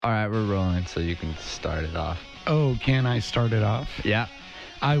All right, we're rolling, so you can start it off. Oh, can I start it off? Yeah.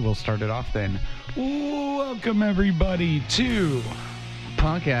 I will start it off then. Welcome, everybody, to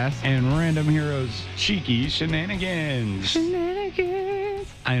Punk ass. and Random Heroes Cheeky Shenanigans. Shenanigans.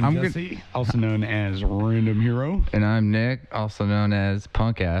 I'm Jesse, also known as Random Hero, And I'm Nick, also known as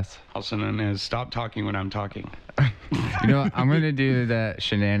Punk ass. also known as Stop Talking When I'm Talking. You know what? I'm going to do that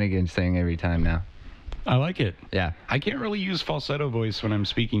shenanigans thing every time now. I like it. Yeah. I can't really use falsetto voice when I'm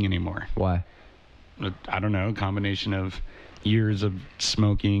speaking anymore. Why? I don't know, a combination of years of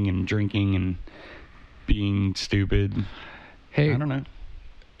smoking and drinking and being stupid. Hey, I don't know.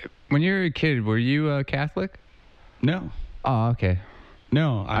 when you were a kid, were you Catholic? No. Oh, okay.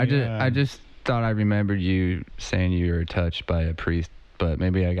 No. I just thought I remembered you saying you were touched by a priest, but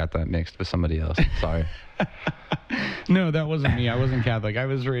maybe I got that mixed with somebody else. Sorry. No, that wasn't me. I wasn't Catholic. I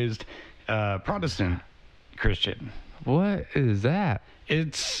was raised Protestant Christian. What is that?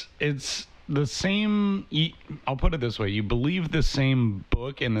 It's the same. I'll put it this way: you believe the same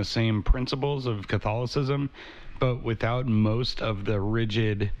book and the same principles of Catholicism, but without most of the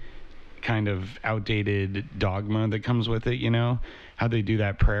rigid, kind of outdated dogma that comes with it. You know how they do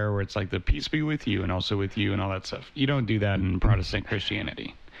that prayer where it's like the peace be with you and also with you and all that stuff. You don't do that in Protestant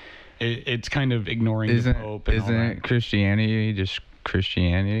Christianity. It's kind of ignoring the Pope and all that. Isn't Christianity just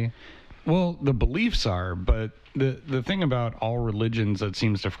Christianity? Well, the beliefs are, but the thing about all religions that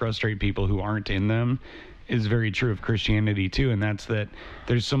seems to frustrate people who aren't in them is very true of Christianity too, and that's that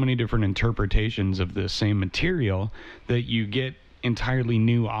there's so many different interpretations of the same material that you get entirely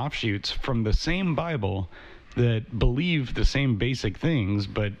new offshoots from the same Bible that believe the same basic things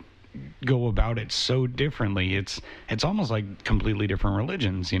but go about it so differently. It's almost like completely different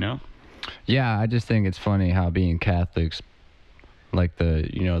religions, you know? Yeah, I just think it's funny how being Catholics, like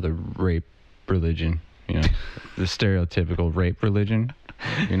the rape religion, the stereotypical rape religion,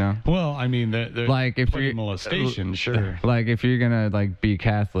 Well, I mean, like if you're you're molestation, sure. Like if you're gonna be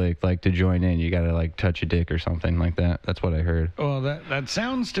Catholic, like to join in, you gotta touch a dick or something like that. That's what I heard. Well, that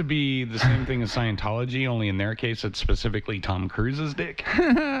sounds to be the same thing as Scientology, only in their case, it's specifically Tom Cruise's dick.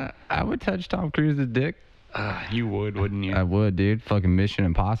 I would touch Tom Cruise's dick. You would, wouldn't you? I would, dude. Fucking Mission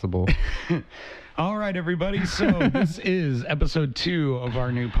Impossible. All right, everybody. So this is episode 2 of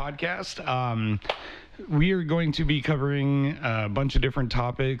our new podcast. We are going to be covering a bunch of different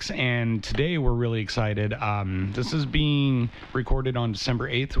topics, and today we're really excited. This is being recorded on December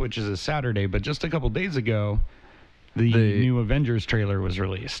 8th, which is a Saturday, but just a couple days ago, the new Avengers trailer was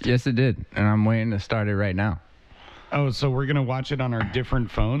released. Yes, it did, and I'm waiting to start it right now. Oh, so we're going to watch it on our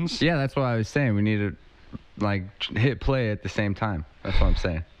different phones? Yeah, that's what I was saying. We need to hit play at the same time. That's what I'm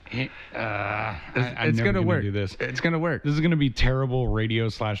saying. It's gonna work. Do this. It's gonna work. This is gonna be terrible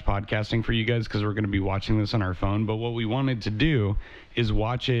radio/podcasting for you guys because we're gonna be watching this on our phone. But what we wanted to do is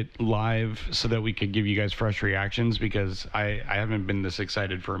watch it live so that we could give you guys fresh reactions because I haven't been this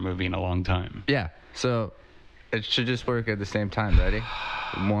excited for a movie in a long time. Yeah. So it should just work at the same time. Ready?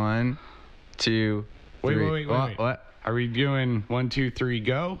 1, 2, 3. Wait. What? Are we doing 1, 2, 3,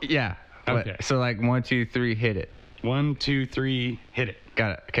 go? Yeah. Okay. So 1, 2, 3, hit it. 1, 2, 3, hit it.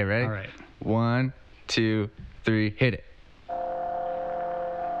 Got it. Okay, ready? All right. 1, 2, 3, hit it.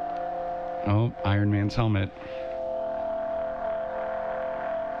 Oh, Iron Man's helmet.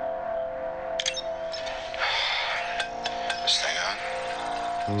 This thing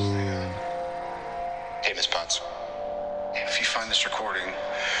on? Ooh. Hey, Miss Potts. If you find this recording,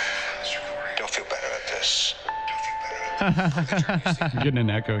 don't feel better at this. I'm getting an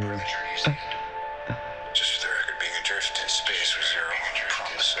echo here. Just for the record, being adrift in space with zero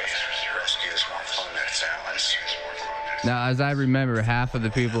promise of rescue is more fun than it sounds. Now, as I remember, half of the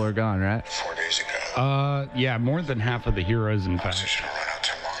people are gone, right? 4 days ago, Yeah, more than half of the heroes, in fact. position will run out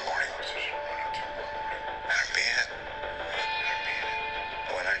tomorrow morning. That'll be it.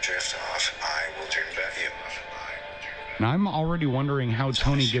 When I drift off, I will dream about you. Now, I'm already wondering how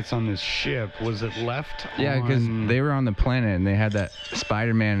Tony gets on this ship. Was it left? Yeah, because they were on the planet and they had that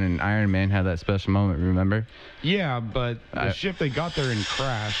Spider-Man and Iron Man had that special moment, remember? Yeah, but the ship they got there and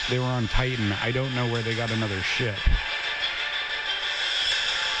crashed. They were on Titan. I don't know where they got another ship.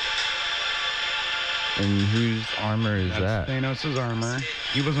 And whose armor is That's that? Thanos' armor.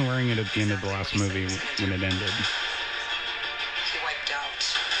 He wasn't wearing it at the end of the last movie when it ended. He wiped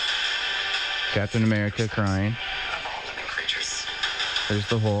out Captain America crying. of all living creatures. There's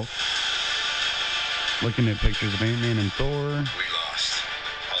the Hulk. Looking at pictures of Ant-Man and Thor. We lost.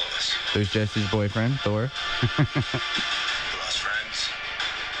 All of us. There's Jesse's boyfriend, Thor. We lost friends.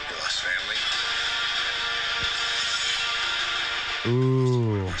 We lost family.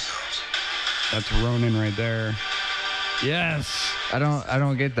 Ooh, Ourselves. that's Ronan right there. Yes. I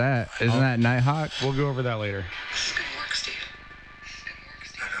don't get that. Isn't that Nighthawk? We'll go over that later. This is good work, Steve.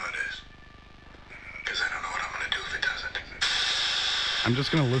 I know it is. Because I don't know what I'm going to do if it doesn't. I'm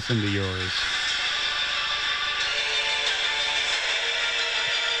just going to listen to yours.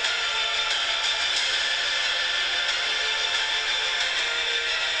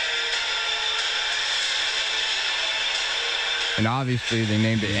 And obviously they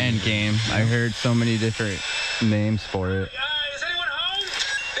named it Endgame. I heard so many different names for it. Is anyone home?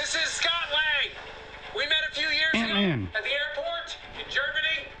 This is Scott Lang. We met a few years Ant-Man. ago at the airport in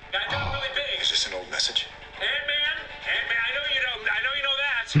Germany. Got done really big. Is this an old message? Ant-Man, I know you know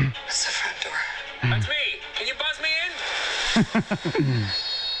that. It's the front door. That's me. Can you buzz me in?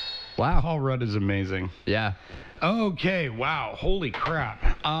 Wow. Paul Rudd is amazing. Yeah. Okay, wow. Holy crap.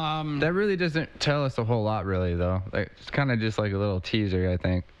 That really doesn't tell us a whole lot, really, though. Like, it's kind of just like a little teaser, I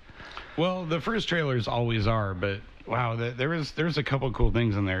think. Well, the first trailers always are, but wow, there's a couple cool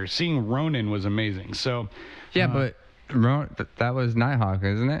things in there. Seeing Ronin was amazing. So, Yeah, but that was Nighthawk,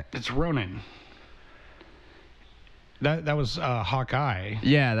 isn't it? it's Ronin. That was Hawkeye.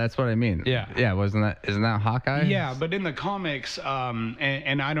 Yeah, that's what I mean. Yeah. Yeah, isn't that Hawkeye? Yeah, but in the comics,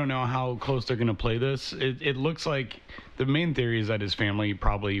 and I don't know how close they're going to play this. It looks like the main theory is that his family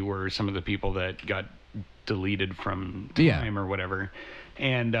probably were some of the people that got deleted from time or whatever,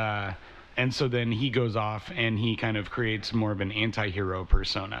 and so then he goes off and he kind of creates more of an anti-hero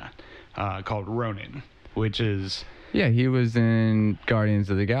persona called Ronin, which is Yeah, he was in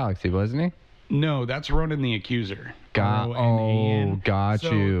Guardians of the Galaxy, wasn't he? no, that's Ronin the Accuser. Got R-O-N-A-N. got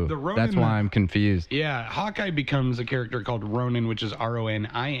So you. the Ronin That's why I'm confused. Yeah, Hawkeye becomes a character called Ronin, which is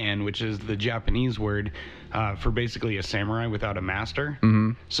R-O-N-I-N, which is the Japanese word for basically a samurai without a master.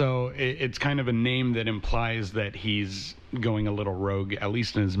 Mm-hmm. So it's kind of a name that implies that he's going a little rogue, at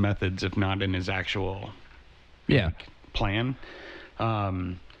least in his methods, if not in his actual plan.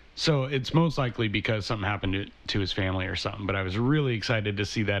 So it's most likely because something happened to his family or something. But I was really excited to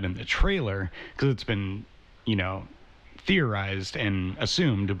see that in the trailer because it's been, theorized and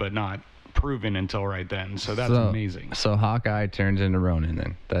assumed, but not proven until right then. So that's amazing. So Hawkeye turns into Ronin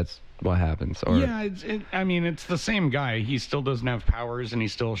then. That's what happens. Or Yeah, it's the same guy. He still doesn't have powers and he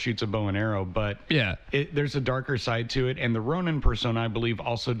still shoots a bow and arrow, but Yeah. there's a darker side to it. And the Ronin persona, I believe,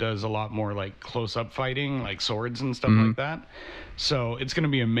 also does a lot more like close-up fighting, like swords and stuff like that. So it's going to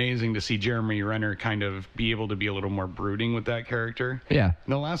be amazing to see Jeremy Renner kind of be able to be a little more brooding with that character. Yeah.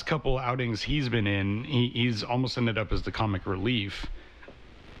 The last couple outings he's been in, he's almost ended up as the comic relief.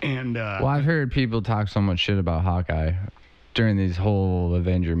 And Well, I've heard people talk so much shit about Hawkeye during these whole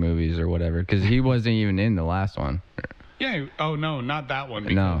Avenger movies or whatever, because he wasn't even in the last one. yeah, oh no, not that one,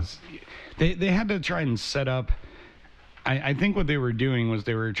 because they had to try and set up. I think what they were doing was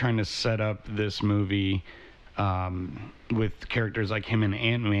they were trying to set up this movie with characters like him and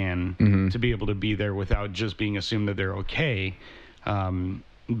Ant-Man to be able to be there without just being assumed that they're okay,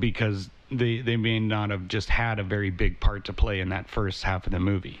 because they may not have just had a very big part to play in that first half of the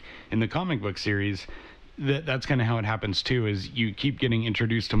movie. In the comic book series, that's kind of how it happens too, is you keep getting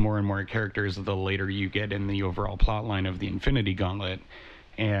introduced to more and more characters the later you get in the overall plot line of the Infinity Gauntlet.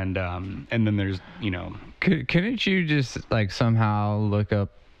 And then there's, Couldn't you just like somehow look up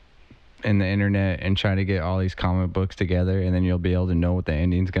in the internet and try to get all these comic books together, and then you'll be able to know what the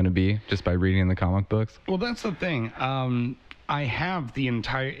ending's going to be just by reading the comic books? Well, that's the thing. I have the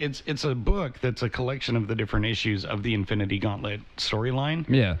entire. It's a book that's a collection of the different issues of the Infinity Gauntlet storyline.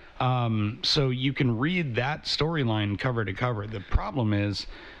 Yeah. So you can read that storyline cover to cover. The problem is,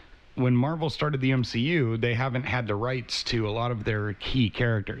 when Marvel started the MCU, they haven't had the rights to a lot of their key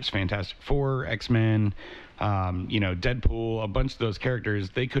characters. Fantastic Four, X-Men, Deadpool, a bunch of those characters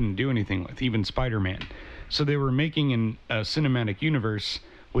they couldn't do anything with, even Spider-Man. So they were making a cinematic universe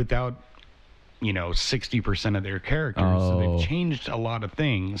without 60% of their characters. So they've changed a lot of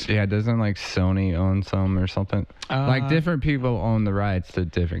things. Yeah, doesn't like Sony own some or something? Like different people own the rights to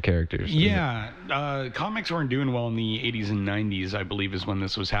different characters. Yeah, comics weren't doing well in the 80s and 90s, I believe, is when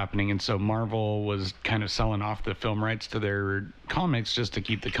this was happening. And so Marvel was kind of selling off the film rights to their comics just to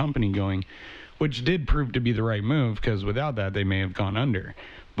keep the company going, which did prove to be the right move, because without that, they may have gone under.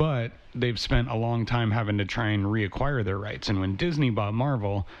 But they've spent a long time having to try and reacquire their rights. And when Disney bought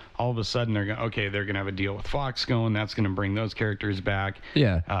Marvel, all of a sudden they're going to have a deal with Fox going. That's going to bring those characters back.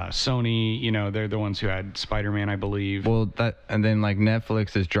 Yeah. Sony, they're the ones who had Spider-Man, I believe. Well, and then like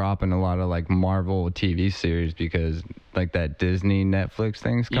Netflix is dropping a lot of like Marvel TV series because like that Disney Netflix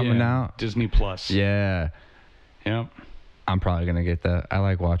thing's coming out. Disney Plus. Yeah. Yep. I'm probably going to get that. I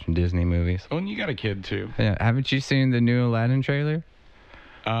like watching Disney movies. Oh, and you got a kid too. Yeah. Haven't you seen the new Aladdin trailer?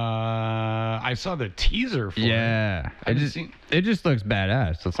 I saw the teaser for it. Yeah. I've seen- It just looks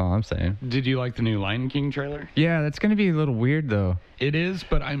badass. That's all I'm saying. Did you like the new Lion King trailer? Yeah, that's gonna be a little weird though. It is,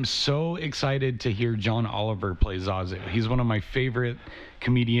 but I'm so excited to hear John Oliver play Zazu. He's one of my favorite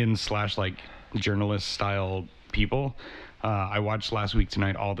comedians / like journalist style people. I watched Last Week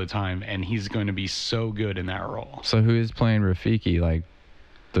Tonight all the time, and he's going to be so good in that role. So who is playing Rafiki? Like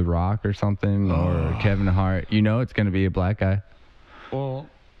The Rock or something, or Kevin Hart? You know it's gonna be a black guy. Well,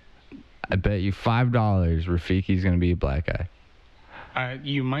 I bet you $5 Rafiki's gonna be a black guy.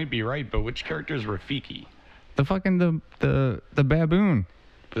 you might be right, but which character is Rafiki? The fucking the baboon.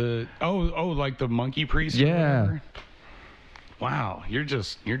 Like the monkey priest. or Yeah. whatever? Wow, you're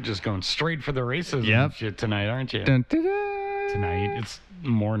just going straight for the racism Yep. shit tonight, aren't you? Dun, dun, dun. Tonight it's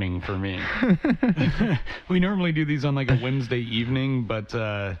morning for me. We normally do these on like a Wednesday evening, but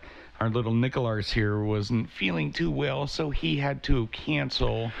our little Nicolars here wasn't feeling too well, so he had to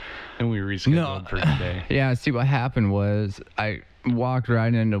cancel, and we rescheduled for today. Yeah, see what happened was I walked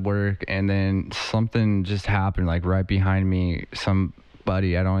right into work and then something just happened like right behind me.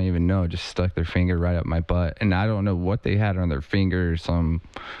 Somebody I don't even know just stuck their finger right up my butt, and I don't know what they had on their finger, some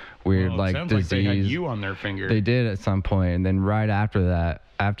weird Well, it like sounds disease. like they had you on their finger. They did at some point, and then right after that,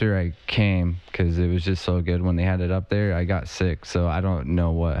 after I came, because it was just so good when they had it up there, I got sick, so I don't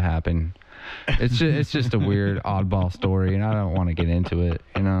know what happened. It's just a weird oddball story, and I don't want to get into it,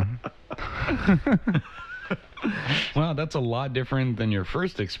 you know. Wow, that's a lot different than your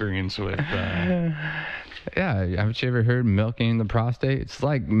first experience with. Yeah, haven't you ever heard milking the prostate? It's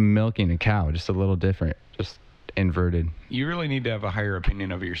like milking a cow, just a little different, just inverted. You really need to have a higher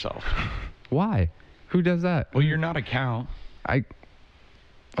opinion of yourself. Why? Who does that? Well, you're not a cow.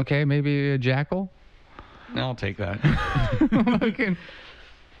 Okay, maybe a jackal. I'll take that. Fucking-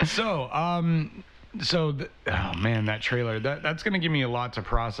 Oh man, that trailer, that's going to give me a lot to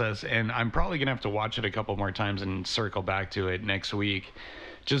process, and I'm probably going to have to watch it a couple more times and circle back to it next week,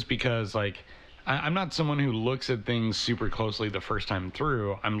 just because, like, I'm not someone who looks at things super closely the first time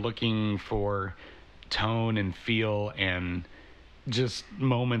through. I'm looking for tone and feel and just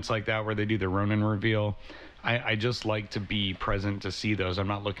moments like that where they do the Ronin reveal. I just like to be present to see those. I'm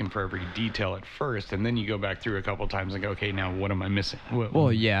not looking for every detail at first, and then you go back through a couple times and go, okay, now what am I missing?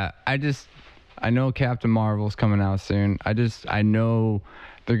 Well, yeah, I know Captain Marvel's coming out soon. I know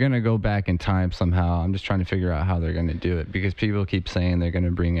they're going to go back in time somehow. I'm just trying to figure out how they're going to do it, because people keep saying they're going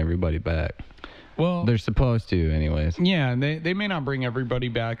to bring everybody back. Well, They're supposed to anyways. yeah, they may not bring everybody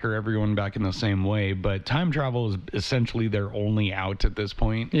back or everyone back in the same way, but time travel is essentially their only out at this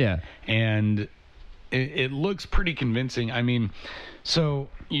point. Yeah. And it looks pretty convincing. I mean, so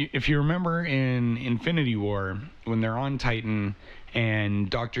if you remember in Infinity War, when they're on Titan and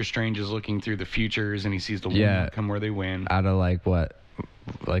Doctor Strange is looking through the futures and he sees the one outcome where they win. Out of like what?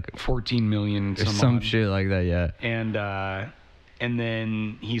 Like 14 million some odd. shit like that, yeah. And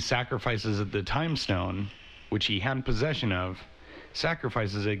then he sacrifices the time stone, which he had possession of,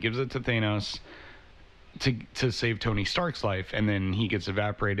 sacrifices it, gives it to Thanos to save Tony Stark's life, and then he gets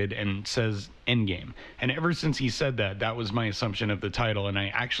evaporated and says Endgame. And ever since he said that was my assumption of the title, and I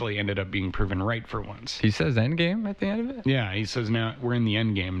actually ended up being proven right for once. He says Endgame at the end of it? Yeah, he says now we're in the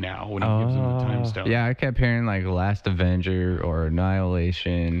Endgame now when he gives him the time stone. Yeah, I kept hearing like Last Avenger or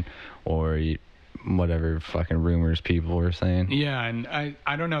Annihilation or whatever fucking rumors people were saying. Yeah, and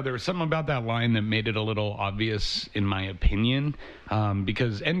I don't know. There was something about that line that made it a little obvious, in my opinion,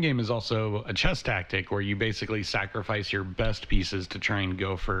 because Endgame is also a chess tactic where you basically sacrifice your best pieces to try and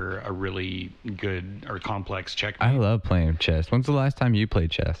go for a really good or complex checkmate. I love playing chess. When's the last time you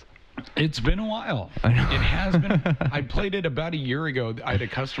played chess? It's been a while. I know. It has been. I played it about a year ago. I had a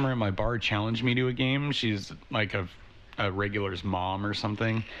customer at my bar challenge me to a game. She's like a regular's mom or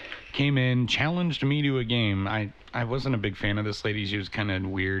something. Came in, challenged me to a game. I wasn't a big fan of this lady. She was kind of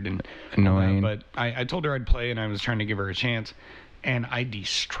weird and Annoying. but I told her I'd play, and I was trying to give her a chance, and I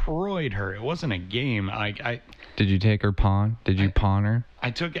destroyed her. It wasn't a game. Did you take her pawn? Did you pawn her? I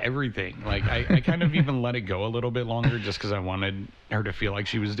took everything. Like I kind of even let it go a little bit longer just because I wanted her to feel like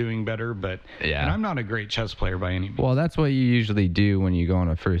she was doing better. But Yeah. and I'm not a great chess player by any means. Well, that's what you usually do when you go on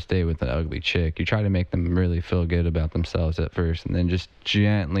a first date with an ugly chick. You try to make them really feel good about themselves at first, and then just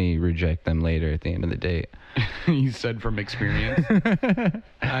gently reject them later at the end of the date. You said from experience.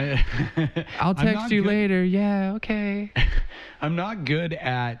 I'll text you later. Yeah, okay. I'm not good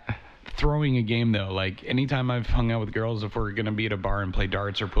at throwing a game though. Like anytime I've hung out with girls, if we're gonna be at a bar and play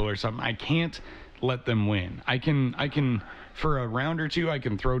darts or pool or something, I can't let them win. I can for a round or two, I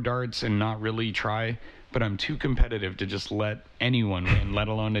can throw darts and not really try, but I'm too competitive to just let anyone win, let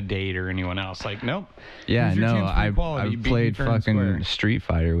alone a date or anyone else. Like, nope. Yeah, Here's your no, chance for equality. I Beat me played fair and fucking square. Street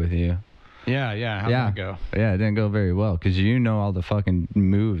Fighter with you. Yeah. How'd that go? Yeah, it didn't go very well because you know all the fucking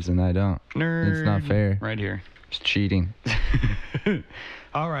moves and I don't. Nerd. It's not fair. Right here. It's cheating.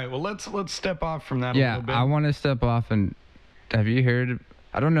 All right. Well, let's step off from that a Yeah, little bit. I want to step off and have you heard?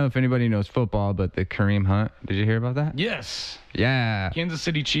 I don't know if anybody knows football, but the Kareem Hunt. Did you hear about that? Yes. Yeah. Kansas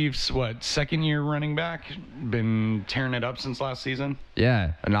City Chiefs, second year running back? Been tearing it up since last season.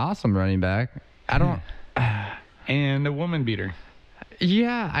 Yeah, an awesome running back. I don't. And a woman beater.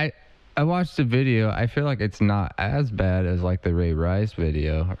 Yeah, I watched the video. I feel like it's not as bad as like the Ray Rice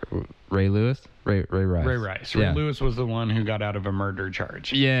video. Ray Lewis? Ray Rice. Ray Rice. Yeah. Ray Lewis was the one who got out of a murder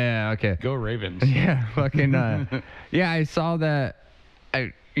charge. Yeah, okay. Go Ravens. Yeah, fucking yeah, I saw that.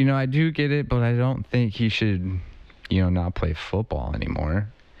 I do get it, but I don't think he should, not play football anymore.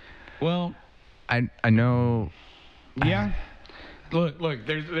 Well, I know. yeah. Look,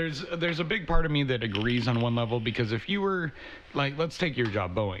 there's a big part of me that agrees on one level, because if you were, like, let's take your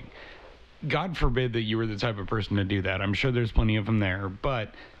job, Boeing. God forbid that you were the type of person to do that. I'm sure there's plenty of them there,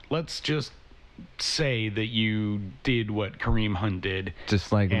 but let's just say that you did what Kareem Hunt did.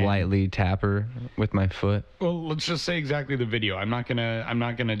 Just like And- lightly tap her with my foot. Well, let's just say exactly the video. I'm not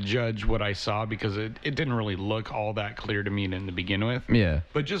gonna judge what I saw, because it didn't really look all that clear to me to begin with. Yeah.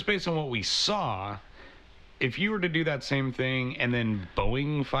 But just based on what we saw, if you were to do that same thing and then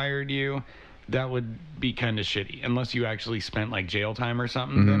Boeing fired you, that would be kind of shitty. Unless you actually spent like jail time or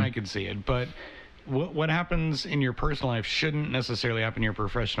something, then I could see it. But what happens in your personal life shouldn't necessarily happen in your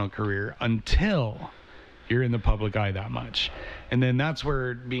professional career until you're in the public eye that much. And then that's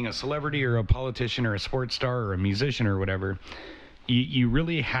where being a celebrity or a politician or a sports star or a musician or whatever, you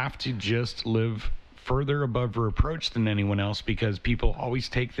really have to just live further above reproach than anyone else, because people always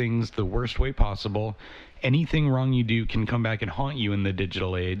take things the worst way possible. Anything wrong you do can come back and haunt you in the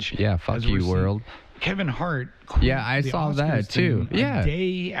digital age. Yeah, fuck As we're you, seeing. world. Kevin Hart quit Yeah, I the saw that, Oscars too. thing Yeah. a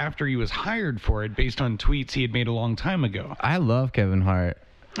day after he was hired for it, based on tweets he had made a long time ago. I love Kevin Hart.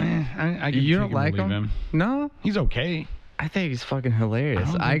 I can You take don't or like leave him? No? He's okay. I think he's fucking hilarious.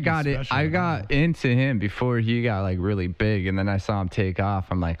 I don't I think got he's it. special I at got all. into him before he got like really big, and then I saw him take off.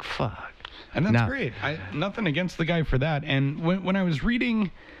 I'm like, fuck. And that's No. great. Nothing against the guy for that. And when I was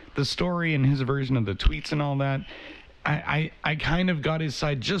reading the story and his version of the tweets and all that, I kind of got his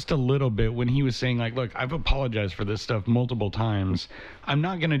side just a little bit when he was saying, like, look, I've apologized for this stuff multiple times. I'm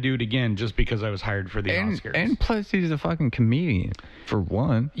not going to do it again just because I was hired for the Oscars. And plus, he's a fucking comedian for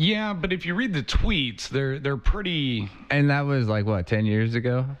one. Yeah, but if you read the tweets, they're pretty. And that was like what, 10 years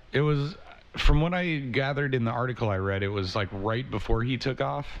ago? It was, from what I gathered in the article I read, it was like right before he took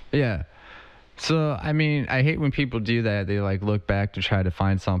off. Yeah. So, I mean, I hate when people do that. They like look back to try to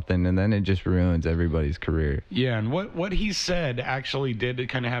find something, and then it just ruins everybody's career. Yeah, and what he said actually did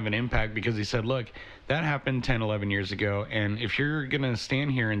kind of have an impact, because he said, look, that happened 10, 11 years ago, and if you're going to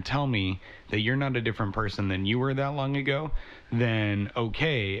stand here and tell me that you're not a different person than you were that long ago, then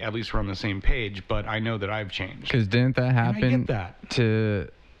okay, at least we're on the same page, but I know that I've changed. Because didn't that And I happen get that. to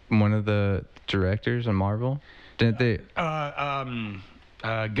one of the directors on Marvel? Didn't they? Gunn.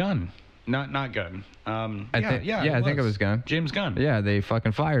 Not Gunn. I think it was Gunn. James Gunn. Yeah, they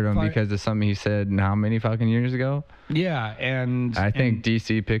fucking fired him Fire- because of something he said how many fucking years ago? Yeah, and I think and-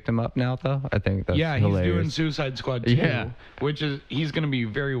 DC picked him up now, though. I think that's yeah, hilarious. he's doing Suicide Squad 2, Yeah. which is he's going to be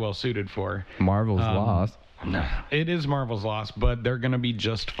very well suited for. Marvel's lost. No, it is Marvel's loss, but they're going to be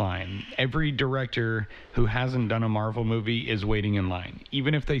just fine. Every director who hasn't done a Marvel movie is waiting in line.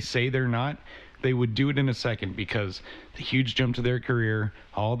 Even if they say they're not, they would do it in a second, because the huge jump to their career,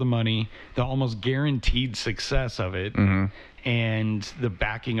 all the money, the almost guaranteed success of it, and the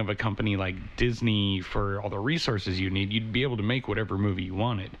backing of a company like Disney for all the resources you need, you'd be able to make whatever movie you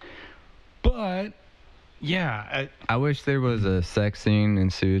wanted. But, yeah, I wish there was a sex scene in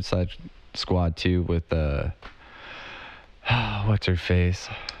Suicide Squad 2 with what's her face?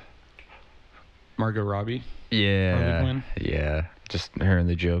 Margot Robbie. Yeah. Harley Quinn? Yeah. Just her and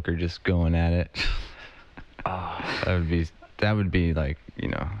the Joker just going at it. That would be like, you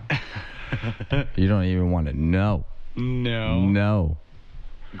don't even want to know. No. No.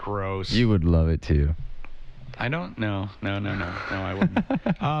 Gross. You would love it too. I don't know. No, I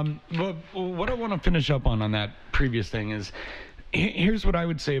wouldn't. But what I want to finish up on that previous thing is, here's what I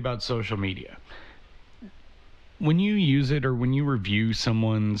would say about social media. When you use it, or when you review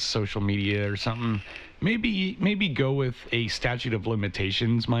someone's social media or something, maybe go with a statute of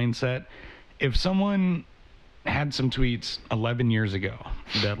limitations mindset. If someone had some tweets 11 years ago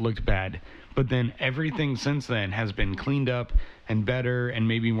that looked bad, But then everything since then has been cleaned up and better and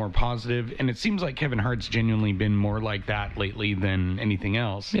maybe more positive. And it seems like Kevin Hart's genuinely been more like that lately than anything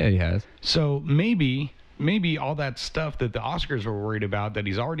else. Yeah, he has. So maybe all that stuff that the Oscars were worried about that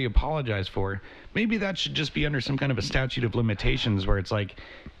he's already apologized for, maybe that should just be under some kind of a statute of limitations where it's like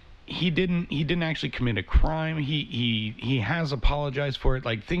he didn't actually commit a crime. He has apologized for it.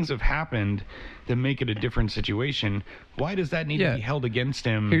 Like, things have happened that make it a different situation. Why does that need to be held against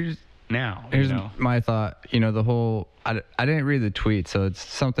him now? Here's my thought. The whole I didn't read the tweet, so it's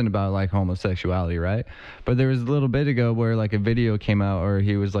something about like homosexuality, right? But there was a little bit ago where like a video came out or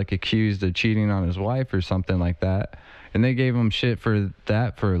he was like accused of cheating on his wife or something like that, and they gave him shit for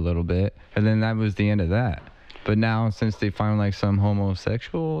that for a little bit, and then that was the end of that. But now, since they find like some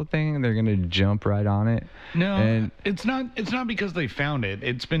homosexual thing, they're gonna jump right on it. No, and it's not because they found it.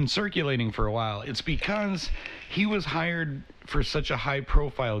 It's been circulating for a while. It's because he was hired for such a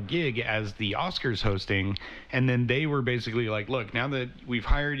high-profile gig as the Oscars hosting, and then they were basically like, "Look, now that we've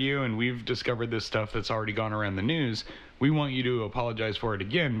hired you and we've discovered this stuff that's already gone around the news, we want you to apologize for it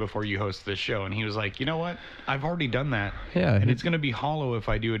again before you host this show." And he was like, "You know what? I've already done that. Yeah, and it's going to be hollow if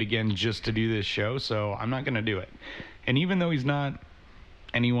I do it again just to do this show, so I'm not going to do it." And even though he's not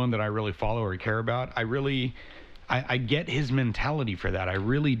anyone that I really follow or care about, I get his mentality for that. I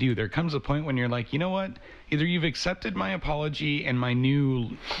really do. There comes a point when you're like, you know what? Either you've accepted my apology and my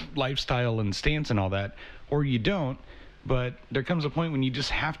new lifestyle and stance and all that, or you don't. But there comes a point when you just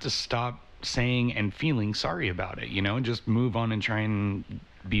have to stop saying and feeling sorry about it, and just move on and try and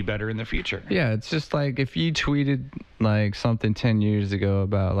be better in the future. Yeah, it's just like if you tweeted like something 10 years ago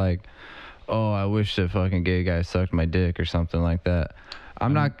about like, oh, I wish the fucking gay guy sucked my dick or something like that.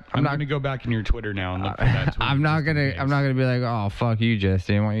 I'm not going to go back in your Twitter now and look for that tweet. I'm not gonna be like, oh, fuck you,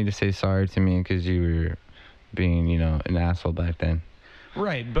 Jesse. I want you to say sorry to me because you were being, an asshole back then.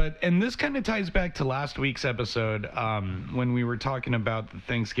 Right, and this kind of ties back to last week's episode when we were talking about the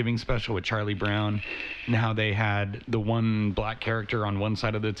Thanksgiving special with Charlie Brown and how they had the one black character on one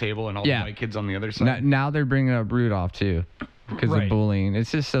side of the table and all the white kids on the other side. Now they're bringing up Rudolph too because of bullying.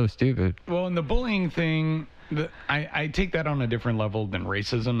 It's just so stupid. Well, and the bullying thing, I take that on a different level than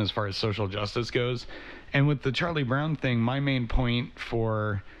racism as far as social justice goes. And with the Charlie Brown thing, my main point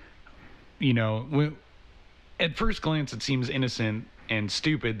for, at first glance it seems innocent and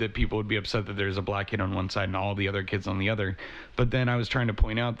stupid that people would be upset that there's a black kid on one side and all the other kids on the other. But then I was trying to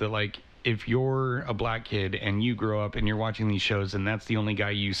point out that, like, if you're a black kid and you grow up and you're watching these shows and that's the only guy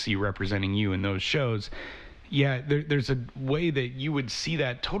you see representing you in those shows, there's a way that you would see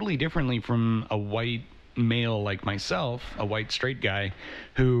that totally differently from a white male like myself, a white straight guy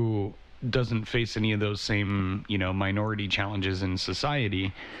who doesn't face any of those same, minority challenges in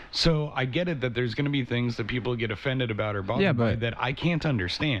society. So I get it that there's going to be things that people get offended about or bothered by that I can't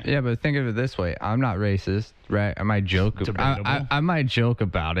understand. Yeah, but think of it this way. I'm not racist, right? I might joke. I might joke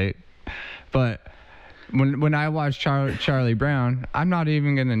about it, but when I watch Charlie Brown, I'm not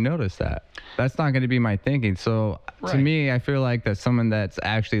even going to notice that. That's not going to be my thinking. So to me, I feel like that someone that's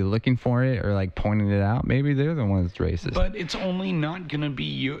actually looking for it or like pointing it out, maybe they're the ones that's racist. But it's only not going to be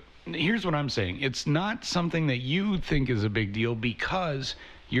you. Here's what I'm saying. It's not something that you think is a big deal because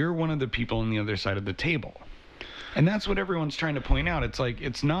you're one of the people on the other side of the table. And that's what everyone's trying to point out. It's like,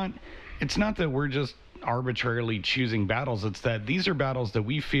 it's not that we're just arbitrarily choosing battles. It's that these are battles that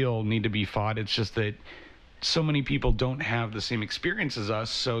we feel need to be fought. It's just that so many people don't have the same experience as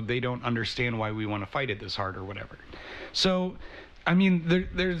us, so they don't understand why we want to fight it this hard or whatever. So, I mean,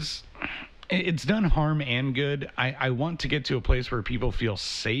 it's done harm and good. I want to get to a place where people feel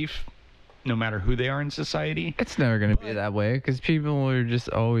safe no matter who they are in society. It's never going to be that way because people are just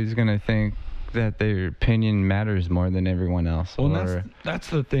always going to think that their opinion matters more than everyone else. Well, that's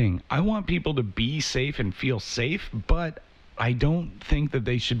the thing. I want people to be safe and feel safe, but I don't think that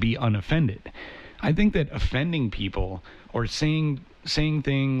they should be unoffended. I think that offending people or saying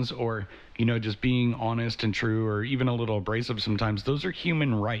things or, just being honest and true or even a little abrasive sometimes, those are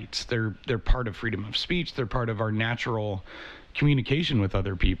human rights. They're part of freedom of speech. They're part of our natural communication with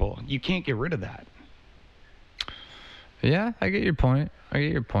other people. You can't get rid of that. Yeah, I get your point.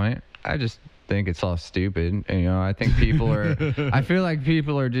 I just think it's all stupid. I think people are I feel like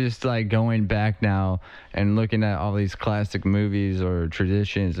people are just like going back now and looking at all these classic movies or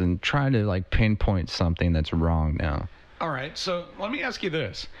traditions and trying to like pinpoint something that's wrong now. All right, so let me ask you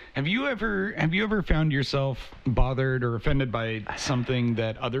this. Have you ever found yourself bothered or offended by something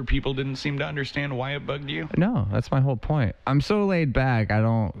that other people didn't seem to understand why it bugged you? No, that's my whole point. I'm so laid back, I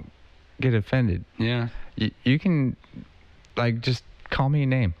don't get offended. Yeah. You can, like, just call me a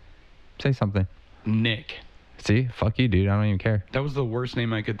name. Say something. Nick. See, fuck you, dude. I don't even care. That was the worst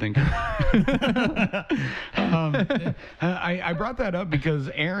name I could think of. I brought that up because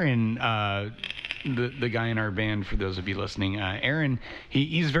Aaron, the guy in our band, for those of you listening, Aaron,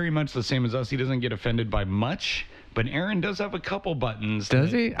 he's very much the same as us. He doesn't get offended by much, but Aaron does have a couple buttons.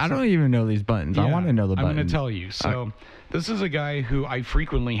 Does he? I don't even know these buttons. I want to know the buttons. I'm going to tell you. So this is a guy who I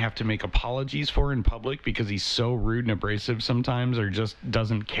frequently have to make apologies for in public because he's so rude and abrasive sometimes, or just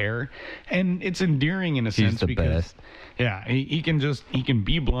doesn't care. And it's endearing in a sense the because best. yeah, he can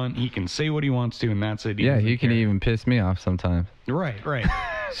be blunt, he can say what he wants to, and that's it. Yeah, he can care. even piss me off sometimes. Right.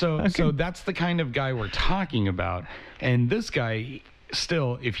 So that's the kind of guy we're talking about. And this guy,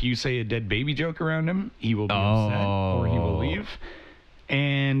 still, if you say a dead baby joke around him, he will be upset or he will leave.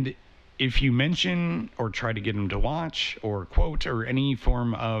 And if you mention or try to get him to watch or quote or any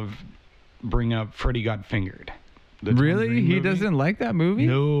form of bring up Freddy Got Fingered. the Tom Really? Green He movie. doesn't like that movie?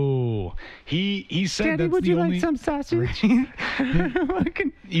 No. He said Daddy, that's would the you only... like some sausage?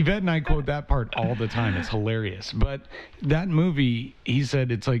 Yvette and I quote that part all the time. It's hilarious. But that movie, he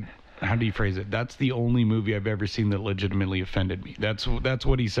said it's like, how do you phrase it? That's the only movie I've ever seen that legitimately offended me. That's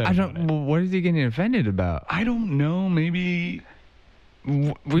what he said. I about don't. it. Well, what is he getting offended about? I don't know. Maybe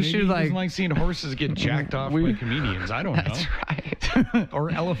We should he like. doesn't like seeing horses get jacked off by comedians. I don't That's know. right. Or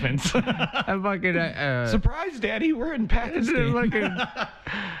elephants. I'm fucking. Surprise, Daddy! We're in Pakistan.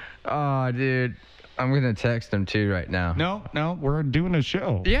 Oh, dude. I'm gonna text him too right now. No, we're doing a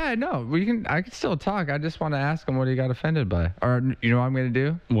show. Yeah, no, I can still talk. I just want to ask him what he got offended by. Or you know what I'm gonna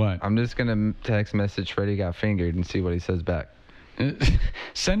do? What? I'm just gonna text message Freddy Got Fingered and see what he says back.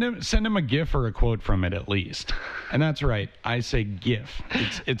 Send him a GIF or a quote from it at least. And that's right. I say GIF.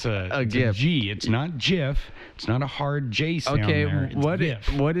 It's a GIF. G. It's not GIF. It's not a hard J sound Okay, there. It's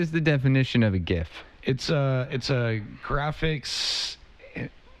GIF. what is the definition of a GIF? It's a graphics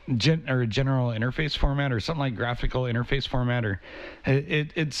or general interface format or something like graphical interface format, or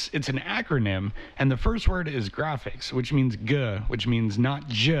it's an acronym, and the first word is graphics, which means G, which means not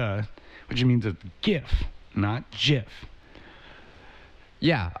J, which means it's GIF, not GIF.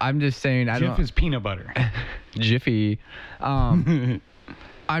 Yeah, I'm just saying. GIF is peanut butter. Jiffy. I'm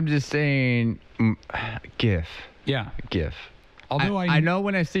just saying GIF. Yeah. GIF. Although I know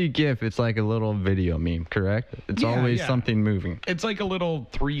when I see GIF, it's like a little video meme, correct? It's always something moving. It's like a little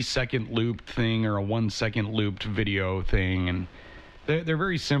 3-second looped thing or a 1-second looped video thing, and they're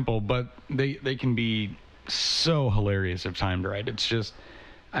very simple, but they can be so hilarious if timed right. It's just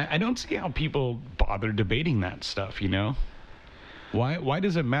I don't see how people bother debating that stuff, you know? Why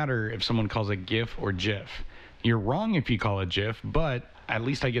does it matter if someone calls it GIF or GIF? You're wrong if you call it GIF, but at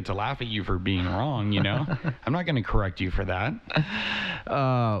least I get to laugh at you for being wrong, you know? I'm not going to correct you for that.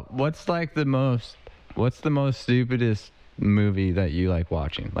 What's the most stupidest movie that you like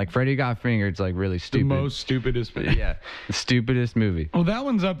watching? Like Freddy Got Fingered's like really stupid. The most stupidest. Yeah, the stupidest movie. Well, that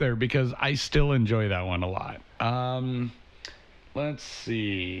one's up there because I still enjoy that one a lot. Let's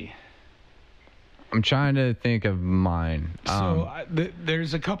see. I'm trying to think of mine.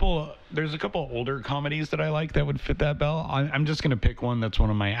 There's a couple older comedies that I like that would fit that bill. I'm just gonna pick one that's one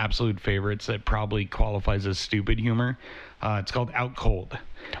of my absolute favorites that probably qualifies as stupid humor. It's called Out Cold.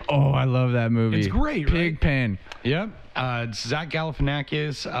 Oh, I love that movie. It's great, right? Pigpen. Yep. It's Zach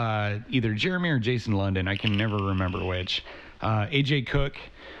Galifianakis, either Jeremy or Jason London. I can never remember which. AJ Cook,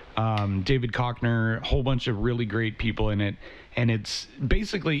 David Koechner, a whole bunch of really great people in it. And it's a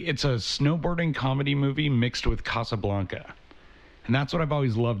snowboarding comedy movie mixed with Casablanca. And that's what I've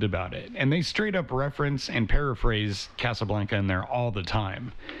always loved about it. And they straight up reference and paraphrase Casablanca in there all the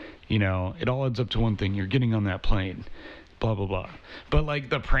time. You know, it all adds up to one thing. You're getting on that plane, blah, blah, blah. But like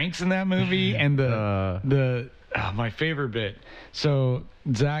the pranks in that movie and my favorite bit. So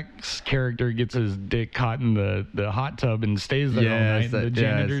Zach's character gets his dick caught in the hot tub and stays there all night. And the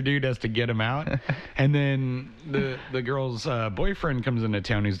janitor dude has to get him out. And then the girl's boyfriend comes into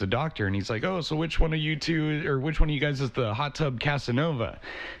town. He's the doctor, and he's like, "Oh, so which one of you guys is the hot tub Casanova?"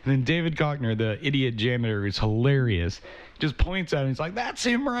 And then David Koechner, the idiot janitor, who's hilarious, just points at him. He's like, "That's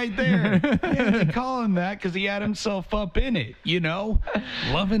him right there." Yeah, they call him that because he had himself up in it, you know,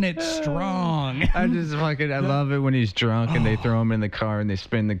 loving it strong. I love it when he's drunk and they throw him in the car and they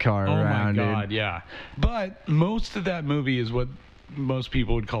spin the car around. Oh my God, yeah. But most of that movie is what most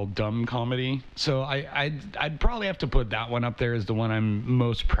people would call dumb comedy. So I'd probably have to put that one up there as the one I'm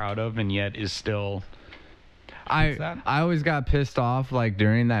most proud of, and yet is still. I always got pissed off like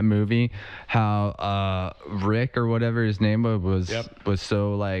during that movie how Rick or whatever his name was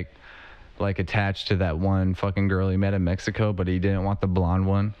so like attached to that one fucking girl he met in Mexico, but he didn't want the blonde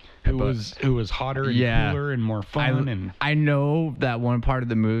one who was hotter and cooler and more fun. I know that one part of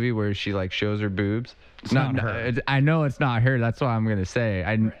the movie where she like shows her boobs. It's not her. I know it's not her. That's what I'm gonna say.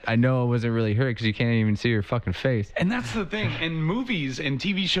 I know it wasn't really her because you can't even see her fucking face. And that's the thing. And movies and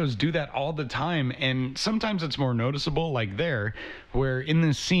TV shows do that all the time. And sometimes it's more noticeable, like there, where in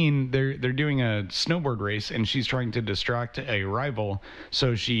this scene they're doing a snowboard race and she's trying to distract a rival.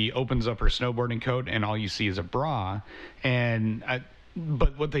 So she opens up her snowboarding coat and all you see is a bra.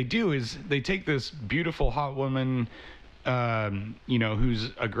 But what they do is they take this beautiful hot woman, who's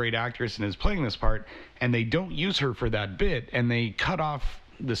a great actress and is playing this part, and they don't use her for that bit, and they cut off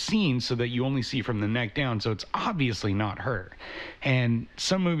the scene so that you only see from the neck down, so it's obviously not her. And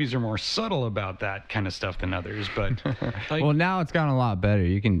some movies are more subtle about that kind of stuff than others, but well, now it's gotten a lot better.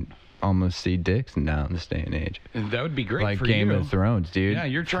 You can almost see dicks now in this day and age. That would be great like for Game you. of Thrones, dude. Yeah,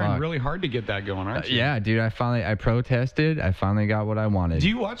 you're trying really hard to get that going, aren't you? Yeah, dude. I protested. I finally got what I wanted. Do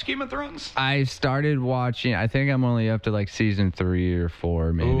you watch Game of Thrones? I started watching. I think I'm only up to like season 3 or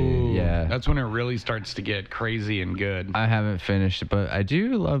 4, maybe. Ooh, yeah. That's when it really starts to get crazy and good. I haven't finished, but I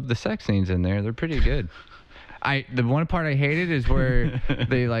do love the sex scenes in there. They're pretty good. The one part I hated is where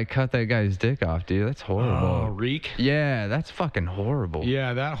they like cut that guy's dick off, dude. That's horrible. Oh, Reek? Yeah, that's fucking horrible.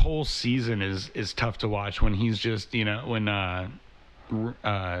 Yeah, that whole season is tough to watch when he's just, when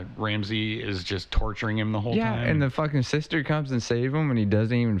Ramsey is just torturing him the whole time. Yeah, and the fucking sister comes and saves him and he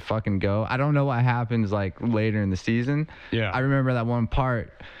doesn't even fucking go. I don't know what happens like later in the season. Yeah. I remember that one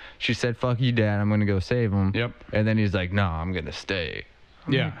part. She said, "Fuck you, Dad. I'm gonna go save him." Yep. And then he's like, "No, I'm gonna stay."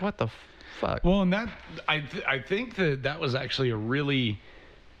 I'm Yeah. like, what the fuck? Well, and that I think that was actually a really,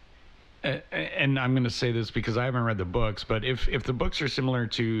 and I'm going to say this because I haven't read the books, but if the books are similar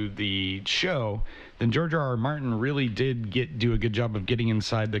to the show, then George R.R. Martin really did do a good job of getting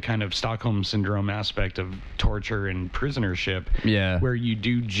inside the kind of Stockholm syndrome aspect of torture and prisonership. Yeah. Where you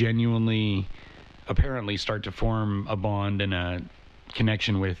do genuinely, apparently, start to form a bond and a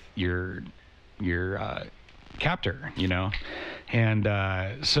connection with your captor, and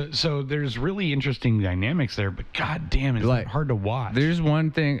so there's really interesting dynamics there, but god damn, it's Like, hard to watch. There's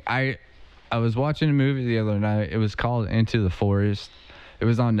one thing I was watching a movie the other night. It was called Into the Forest. It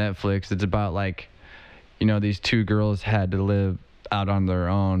was on Netflix. It's about like, these two girls had to live out on their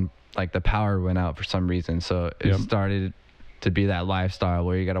own. Like the power went out for some reason, so it started to be that lifestyle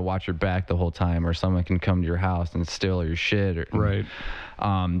where you got to watch your back the whole time, or someone can come to your house and steal your shit. Right.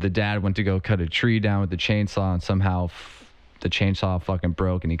 The dad went to go cut a tree down with the chainsaw, and somehow the chainsaw fucking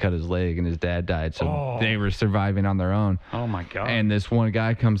broke, and he cut his leg, and his dad died. So they were surviving on their own. Oh my god. And this one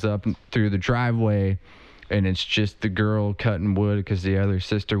guy comes up through the driveway, and it's just the girl cutting wood because the other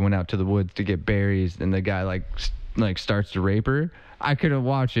sister went out to the woods to get berries, and the guy like starts to rape her. I couldn't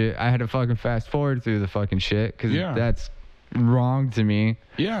watch it. I had to fucking fast forward through the fucking shit because that's wrong to me.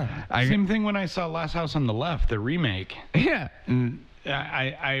 Yeah. Same thing when I saw Last House on the Left, the remake. Yeah. And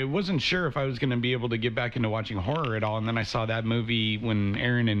I wasn't sure if I was going to be able to get back into watching horror at all, and then I saw that movie when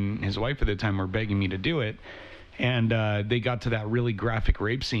Aaron and his wife at the time were begging me to do it, and they got to that really graphic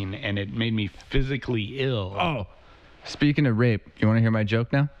rape scene, and it made me physically ill. Oh, speaking of rape, you want to hear my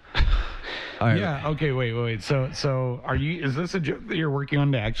joke now? All right. Yeah. Okay. Wait. So, is this a joke that you're working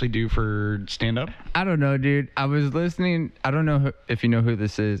on to actually do for stand-up? I don't know, dude. I was listening. I don't know if you know who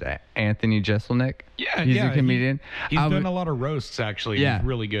this is. Anthony Jeselnik. Yeah. He's a comedian. He's done a lot of roasts, actually. Yeah. He's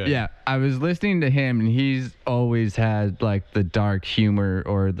really good. Yeah. I was listening to him, and he's always had like the dark humor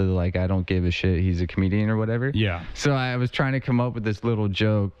or the like, I don't give a shit. He's a comedian or whatever. Yeah. So I was trying to come up with this little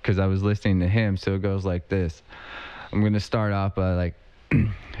joke because I was listening to him. So it goes like this. I'm going to start off by like,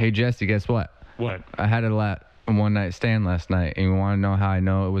 hey, Jesse, guess what? What? I had a one night stand last night, and you want to know how I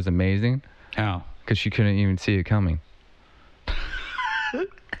know it was amazing? How? Because she couldn't even see it coming.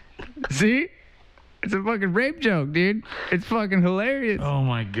 See? It's a fucking rape joke, dude. It's fucking hilarious. Oh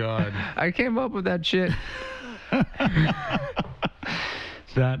my god. I came up with that shit.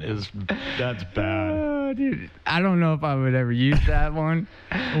 That's bad. Oh, dude. I don't know if I would ever use that one.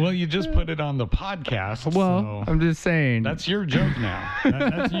 Well, you just put it on the podcast. Well, so I'm just saying. that's your joke now.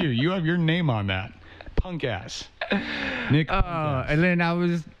 That's you. You have your name on that. Punk ass. Nick. Punk ass. And then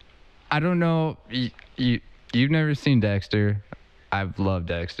I don't know. You've never seen Dexter. I've loved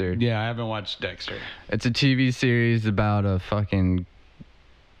Dexter. Yeah, I haven't watched Dexter. It's a TV series about a fucking.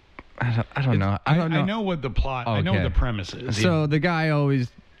 I don't know. I don't know. I know what the plot. I know what Okay. the premise is. So the guy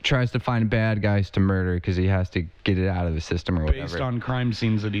always tries to find bad guys to murder because he has to get it out of the system or whatever. based on crime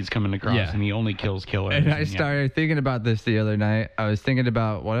scenes that he's coming across, Yeah. and he only kills killers. And I started thinking about this the other night. I was thinking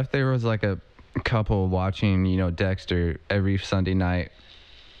about what if there was like a couple watching, Dexter every Sunday night,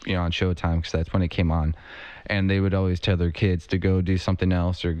 on Showtime because that's when it came on. And they would always tell their kids to go do something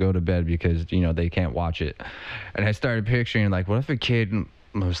else or go to bed because, they can't watch it. And I started picturing like, what if a kid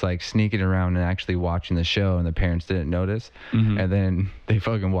was like sneaking around and actually watching the show, and the parents didn't notice. And then they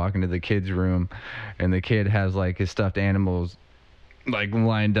fucking walk into the kid's room, and the kid has like his stuffed animals like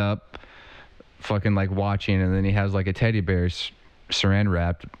lined up, fucking like watching, and then he has like a teddy bear saran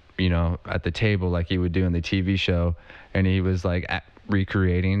wrapped, you know, at the table like he would do in the TV show, and he was like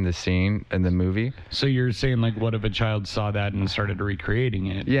recreating the scene in the movie. So you're saying, like, what if a child saw that and started recreating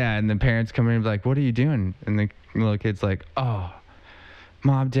it? Yeah, and the parents come in and be like, "What are you doing?" And the little kid's like, "Oh,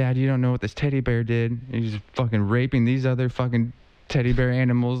 Mom, Dad, you don't know what this teddy bear did. He's fucking raping these other fucking teddy bear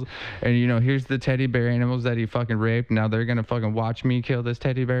animals, and you know, here's the teddy bear animals that he fucking raped. Now they're gonna fucking watch me kill this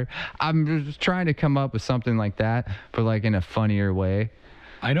teddy bear." I'm just trying to come up with something like that, but like in a funnier way.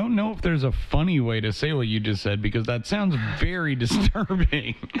 I don't know if there's a funny way to say what you just said, because that sounds very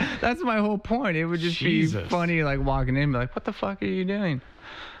disturbing. That's my whole point. It would just Jesus. be funny, like walking in and be like, "What the fuck are you doing?"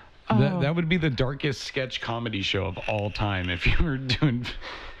 That would be the darkest sketch comedy show of all time if you were doing.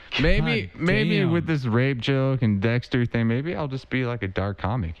 Maybe damn. with this rape joke and Dexter thing, maybe I'll just be like a dark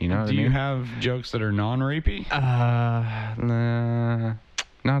comic, you know what I Do mean? you have jokes that are non-rapey? Nah,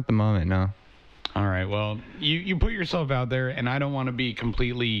 not at the moment, no. All right, well, you put yourself out there, and I don't want to be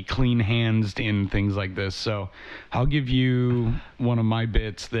completely clean-hands in things like this, so I'll give you one of my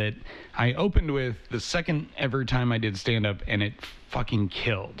bits that I opened with the second ever time I did stand-up, and it fucking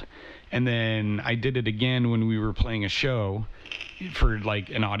killed. And then I did it again when we were playing a show for, like,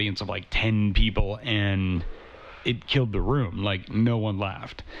 an audience of, like, 10 people, and it killed the room. Like, no one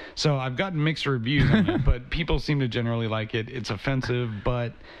laughed. So I've gotten mixed reviews on it, but people seem to generally like it. It's offensive,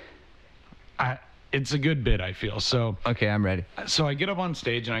 but it's a good bit, I feel. So Okay, I'm ready. so I get up on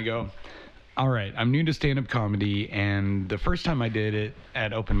stage and I go, all right, I'm new to stand-up comedy, and the first time I did it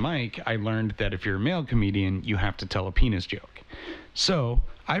at open mic, I learned that if you're a male comedian, you have to tell a penis joke. So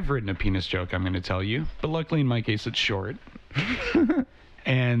I've written a penis joke, I'm going to tell you, but luckily in my case it's short.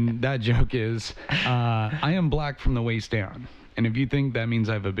 And that joke is, I am black from the waist down. And if you think that means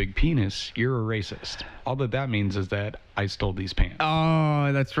I have a big penis, you're a racist. All that means is that I stole these pants.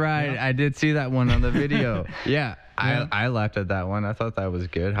 Oh, that's right. Yeah. I did see that one on the video. Yeah, Yeah. I laughed at that one. I thought that was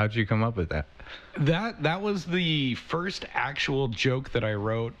good. How'd you come up with that? That was the first actual joke that I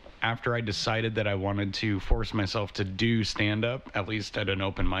wrote after I decided that I wanted to force myself to do stand-up, at least at an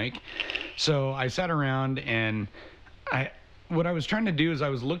open mic. So I sat around and what I was trying to do is I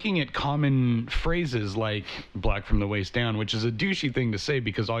was looking at common phrases like black from the waist down, which is a douchey thing to say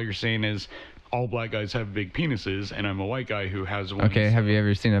because all you're saying is all black guys have big penises and I'm a white guy who has one. Okay, have you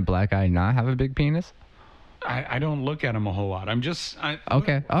ever seen a black guy not have a big penis? I don't look at them a whole lot. I'm just...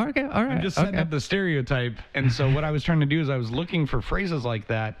 Okay, all right. I'm just setting up the stereotype. And so what I was trying to do is I was looking for phrases like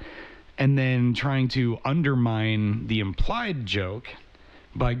that and then trying to undermine the implied joke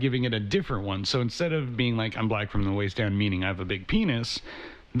by giving it a different one. So instead of being like, I'm black from the waist down, meaning I have a big penis,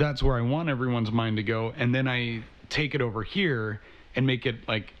 that's where I want everyone's mind to go. And then I take it over here and make it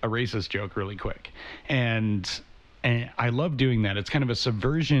like a racist joke really quick. And I love doing that. It's kind of a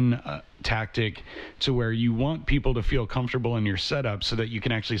subversion tactic to where you want people to feel comfortable in your setup so that you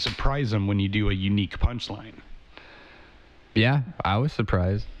can actually surprise them when you do a unique punchline. Yeah, I was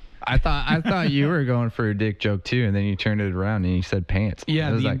surprised. I thought you were going for a dick joke too, and then you turned it around and you said pants. Yeah,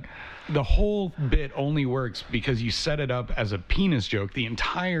 I was like, the whole bit only works because you set it up as a penis joke the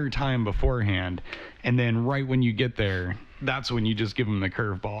entire time beforehand, and then right when you get there, that's when you just give them the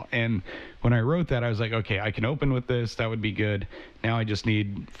curveball. And when I wrote that, I was like, okay, I can open with this. That would be good. Now I just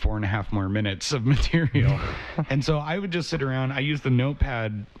need 4.5 more minutes of material. And so I would just sit around. I use the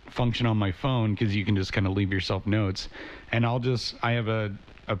notepad function on my phone because you can just kind of leave yourself notes. And I have a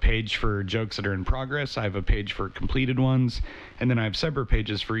page for jokes that are in progress. I have a page for completed ones. And then I have separate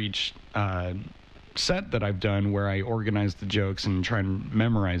pages for each set that I've done where I organize the jokes and try and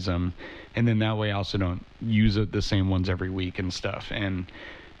memorize them. And then that way I also don't use the same ones every week and stuff. And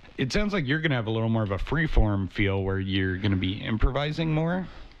it sounds like you're going to have a little more of a freeform feel where you're going to be improvising more.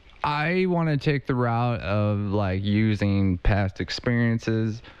 I want to take the route of like using past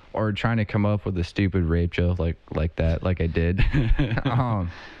experiences or trying to come up with a stupid rape joke like that, like I did.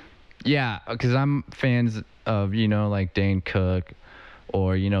 Yeah, because I'm fans of, you know, like Dane Cook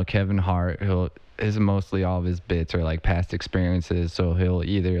or, you know, Kevin Hart. Mostly all of his bits are like past experiences. So he'll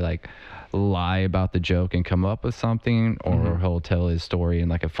either like lie about the joke and come up with something, or he'll tell his story in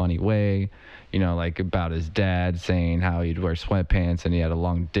like a funny way, you know, like about his dad saying how he'd wear sweatpants and he had a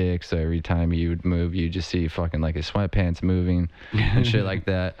long dick, so every time he would move you just see fucking like his sweatpants moving and shit like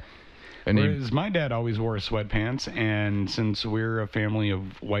that. And Whereas my dad always wore sweatpants, and since we're a family of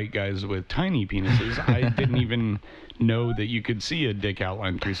white guys with tiny penises, I didn't even know that you could see a dick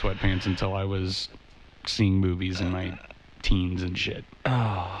outline through sweatpants until I was seeing movies in my teens and shit.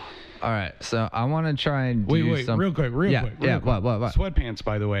 All right, so I want to try and do Wait, some... real quick. Real quick. What? Sweatpants,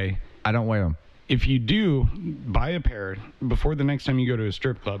 by the way. I don't wear them. If you do buy a pair before the next time you go to a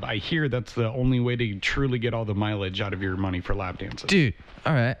strip club, I hear that's the only way to truly get all the mileage out of your money for lap dances. Dude,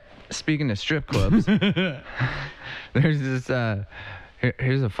 all right. Speaking of strip clubs, there's this.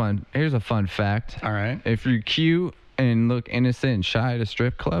 Here's a fun fact. All right. If you're cute and look innocent and shy at a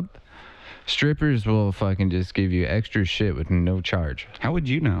strip club, strippers will fucking just give you extra shit with no charge. How would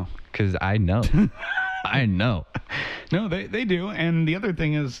you know? Because I know. I know. No, they do. And the other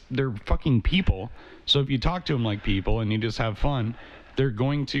thing is they're fucking people. So if you talk to them like people and you just have fun, they're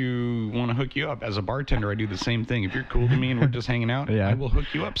going to want to hook you up. As a bartender, I do the same thing. If you're cool to me and we're just hanging out, Yeah. I will hook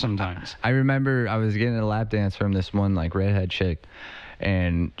you up sometimes. I remember I was getting a lap dance from this one like redhead chick,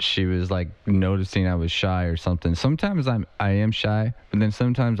 and she was like noticing I was shy or something. Sometimes I am shy, but then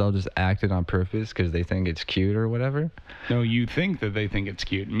sometimes I'll just act it on purpose because they think it's cute or whatever. No, you think that they think it's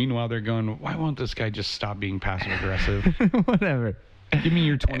cute. Meanwhile, they're going, why won't this guy just stop being passive aggressive? Whatever. Give me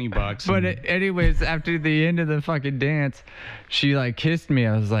your $20. But and- anyways, after the end of the fucking dance, she like kissed me.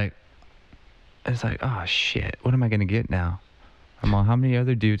 I was like, oh shit, what am I gonna get now? I'm all, how many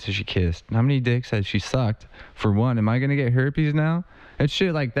other dudes has she kissed? How many dicks has she sucked? For one, am I gonna get herpes now? It's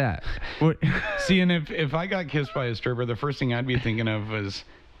shit like that. What? See, and if I got kissed by a stripper, the first thing I'd be thinking of was,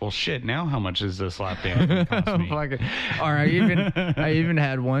 well, shit, now how much is this lap dance gonna cost me? Fucking, or I even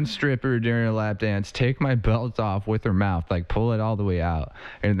had one stripper during a lap dance take my belt off with her mouth, like pull it all the way out,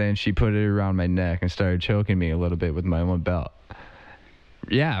 and then she put it around my neck and started choking me a little bit with my own belt.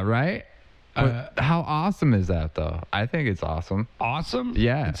 Yeah, right? But how awesome is that, though? I think it's awesome. Awesome?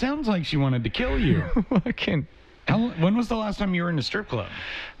 Yeah. It sounds like she wanted to kill you. Fucking, When was the last time you were in a strip club?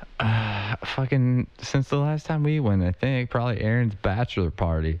 fucking, since the last time we went, I think probably Aaron's bachelor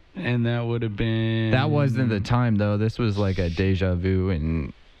party. And that would have been... That wasn't the time, though. This was like a deja vu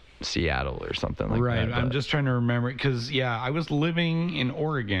in Seattle or something like right. that. I'm but- just trying to remember, because, yeah, I was living in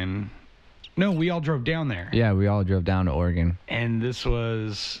Oregon. No, we all drove down there. Yeah, we all drove down to Oregon. And this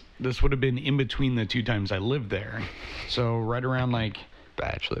would have been in between the two times I lived there. So right around like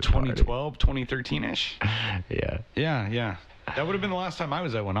Bachelor party. 2012, 2013-ish. Yeah. Yeah. That would have been the last time I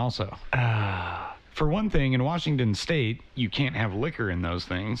was at one also. For one thing, in Washington State, you can't have liquor in those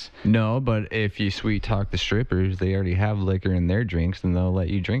things. No, but if you sweet talk the strippers, they already have liquor in their drinks, and they'll let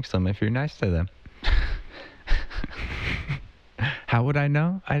you drink some if you're nice to them. How would I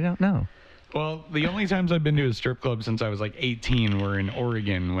know? I don't know. Well, the only times I've been to a strip club since I was like 18 were in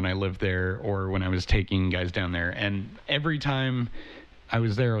Oregon when I lived there or when I was taking guys down there. And every time I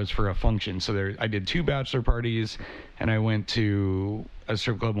was there, it was for a function. So I did 2 bachelor parties, and I went to a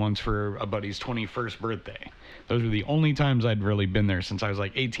strip club once for a buddy's 21st birthday. Those were the only times I'd really been there since I was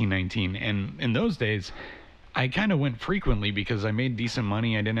like 18, 19. And in those days, I kind of went frequently because I made decent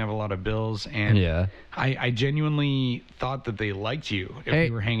money. I didn't have a lot of bills. And Yeah. I genuinely thought that they liked you if Hey.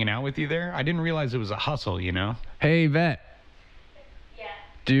 they were hanging out with you there. I didn't realize it was a hustle, you know? Hey, Vet. Yeah.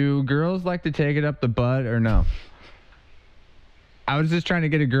 Do girls like to take it up the butt or no? I was just trying to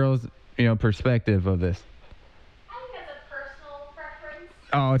get a girl's, perspective of this. I think that's a personal preference.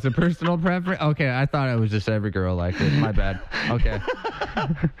 Oh, it's a personal preference? Okay, I thought it was just every girl liked it. My bad. Okay.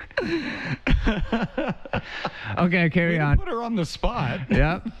 Okay, carry on. Put her on the spot.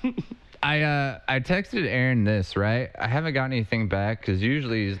 Yep. I texted Aaron this, right? I haven't got anything back because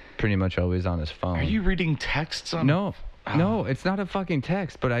usually he's pretty much always on his phone. Are you reading texts on? No, it's not a fucking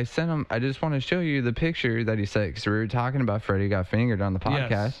text, but I sent him, I just want to show you the picture that he sent because we were talking about Freddie Got Fingered on the podcast.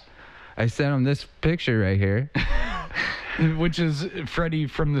 Yes. I sent him this picture right here. Which is Freddie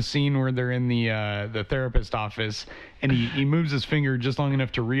from the scene where they're in the therapist office, and he moves his finger just long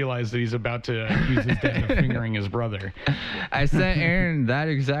enough to realize that he's about to accuse his dad of fingering his brother. I sent Aaron that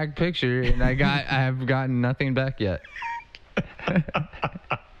exact picture, and I have gotten nothing back yet.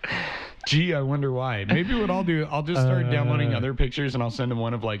 Gee, I wonder why. Maybe what I'll do, I'll just start downloading other pictures, and I'll send him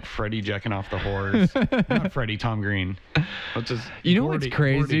one of like Freddie jacking off the horse. Not Freddie, Tom Green. You know what's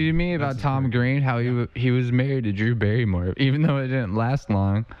crazy to me about Tom Green? How he was married to Drew Barrymore, even though it didn't last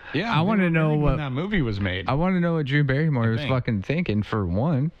long. Yeah, I want to know when what that movie was made. I want to know what Drew Barrymore was think. fucking thinking for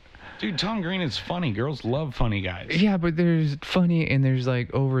one. Dude, Tom Green is funny. Girls love funny guys. Yeah, but there's funny and there's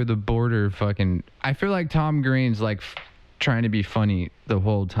like over the border fucking. I feel like Tom Green's like trying to be funny the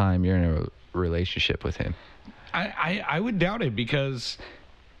whole time you're in a relationship with him. I would doubt it because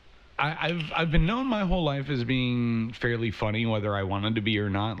I've been known my whole life as being fairly funny, whether I wanted to be or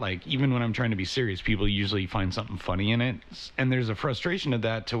not. Like, even when I'm trying to be serious, people usually find something funny in it. And there's a frustration of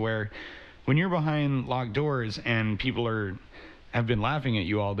that to where when you're behind locked doors and people have been laughing at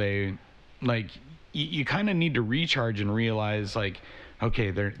you all day, like, you kind of need to recharge and realize, like,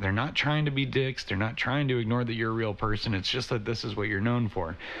 okay, they're not trying to be dicks. They're not trying to ignore that you're a real person. It's just that this is what you're known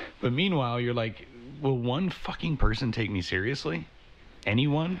for. But meanwhile, you're like, will one fucking person take me seriously?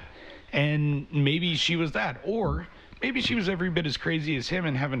 Anyone? And maybe she was that. Or maybe she was every bit as crazy as him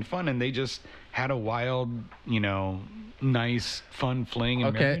and having fun, and they just had a wild, nice, fun fling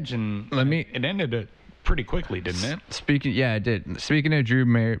in marriage. And it ended it pretty quickly, didn't it? It did. Speaking of Drew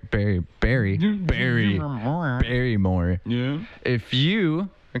Barrymore. Yeah. If you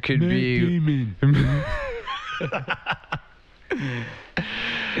could be...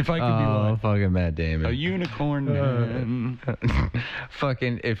 If I could be Oh, fucking Matt Damon. a unicorn man.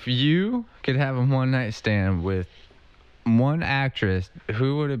 Fucking, if you could have a one-night stand with one actress,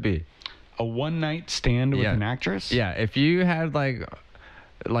 who would it be? A one-night stand with an actress? Yeah, if you had like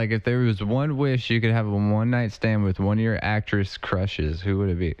if there was one wish you could have a one-night stand with one of your actress crushes, who would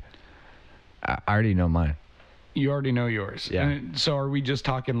it be? I already know mine. You already know yours. Yeah. And so are we just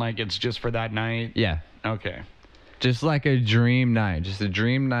talking like it's just for that night? Yeah. Okay. Just like a dream night. Just a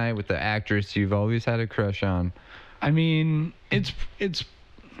dream night with the actress you've always had a crush on. I mean,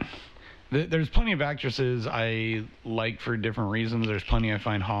 there's plenty of actresses I like for different reasons. There's plenty I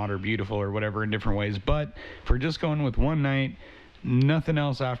find hot or beautiful or whatever in different ways. But if we're just going with one night, nothing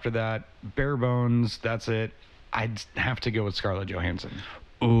else after that, bare bones, that's it, I'd have to go with Scarlett Johansson.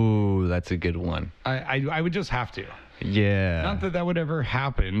 Ooh, that's a good one. I would just have to. Yeah. Not that would ever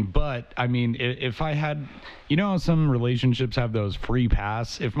happen, but I mean, if I had, how some relationships have those free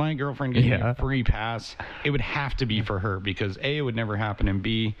pass. If my girlfriend gave me a free pass, it would have to be for her because A, it would never happen, and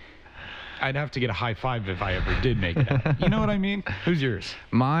B, I'd have to get a high five if I ever did make it happen. You know what I mean? Who's yours?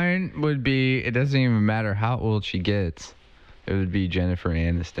 Mine would be, it doesn't even matter how old she gets. It would be Jennifer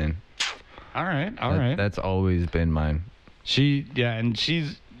Aniston. All right. That's always been mine. She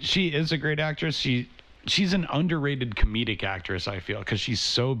is a great actress. She's an underrated comedic actress, I feel, because she's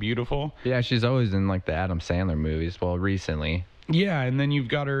so beautiful. Yeah, she's always in like the Adam Sandler movies. Well, recently. Yeah, and then you've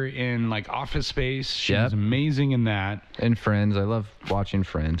got her in like Office Space. She's amazing in that. And Friends. I love watching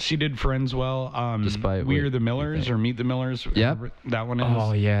Friends. She did Friends well. Despite We Are the Millers or Meet the Millers. Yep. That one is.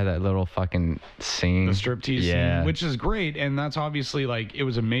 Oh, yeah, that little fucking scene. The striptease scene, which is great. And that's obviously like, it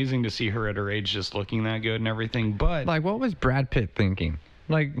was amazing to see her at her age just looking that good and everything. But like, what was Brad Pitt thinking?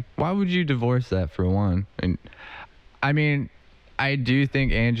 Like, why would you divorce that for one? And I mean, I do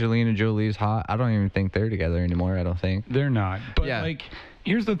think Angelina Jolie's hot. I don't even think they're together anymore. I don't think. They're not. But like,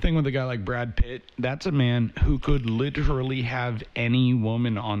 here's the thing with a guy like Brad Pitt. That's a man who could literally have any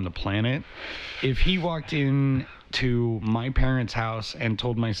woman on the planet. If he walked in to my parents' house and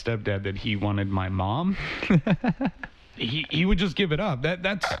told my stepdad that he wanted my mom, he would just give it up.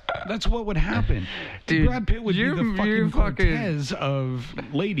 That's what would happen. Dude, Brad Pitt would be the fucking Cortez of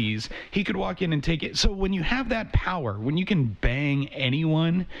ladies. He could walk in and take it. So when you have that power, when you can bang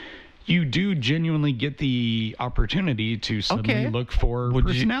anyone, you do genuinely get the opportunity to suddenly look for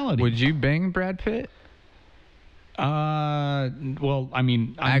personality. Would you bang Brad Pitt? Well, I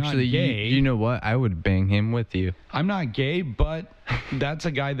mean, I'm actually not gay. You know what? I would bang him with you. I'm not gay, but that's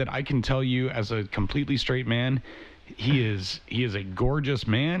a guy that I can tell you as a completely straight man. He is a gorgeous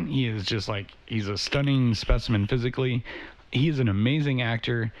man. He is just like, he's a stunning specimen physically. He is an amazing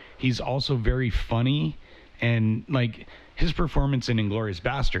actor. He's also very funny, and like his performance in Inglourious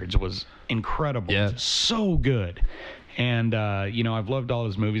Bastards was incredible. Yeah. So good. And I've loved all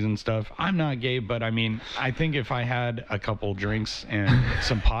his movies and stuff. I'm not gay, but I mean, I think if I had a couple drinks and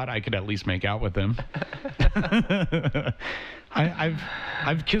some pot, I could at least make out with him.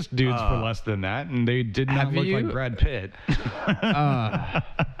 I've kissed dudes for less than that, and they did not look like Brad Pitt.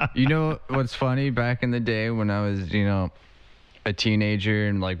 You know what's funny? Back in the day when I was, a teenager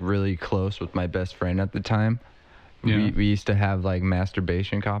and like really close with my best friend at the time, we used to have like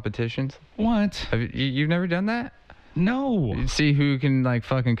masturbation competitions. What? You've never done that? No. You'd see who can like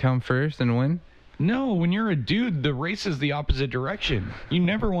fucking come first and win? No, when you're a dude, the race is the opposite direction. You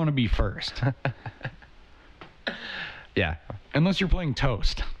never want to be first. Yeah. Unless you're playing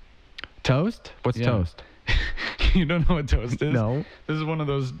Toast. Toast? What's Toast? You don't know what Toast is? No. This is one of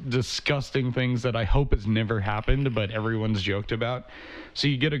those disgusting things that I hope has never happened, but everyone's joked about. So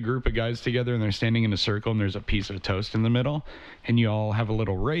you get a group of guys together and they're standing in a circle and there's a piece of toast in the middle, and you all have a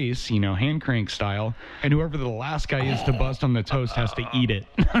little race, hand crank style, and whoever the last guy is to bust on the toast has to eat it.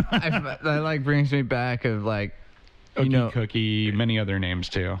 That like brings me back of like, Cookie, many other names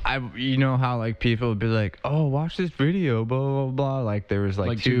too. You know how like people would be like, oh, watch this video, blah blah blah. Like there was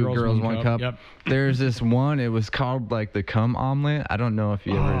like two girls, one cup. Yep. There's this one. It was called like the cum omelet. I don't know if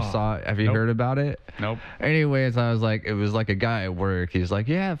you ever saw it. Have you heard about it? Nope. Anyways, I was like, it was like a guy at work. He's like,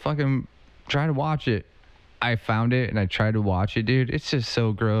 yeah, fucking try to watch it. I found it and I tried to watch it, dude. It's just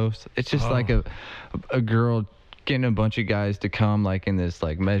so gross. It's just like a girl getting a bunch of guys to come like in this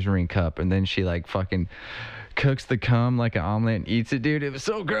like measuring cup, and then she like fucking cooks the cum like an omelet and eats it, dude. It was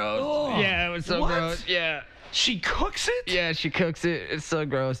so gross. Oh, yeah, it was so what? gross. Yeah. She cooks it? Yeah, she cooks it. It's so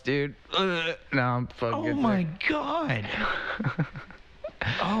gross, dude. Ugh. No, I'm fucking Oh my god.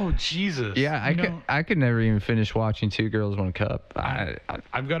 Oh Jesus. Yeah, I could never even finish watching Two Girls, One Cup.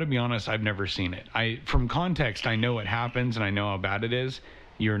 I've got to be honest, I've never seen it. From context, I know what happens and I know how bad it is.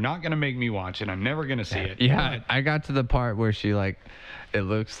 You're not going to make me watch it. I'm never going to see it. Yeah, But I got to the part where she like, it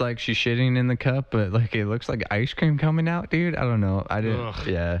looks like she's shitting in the cup, but like it looks like ice cream coming out, dude. I don't know. I didn't. Ugh.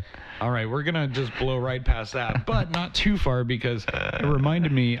 Yeah. all right, we're going to just blow right past that, but not too far because it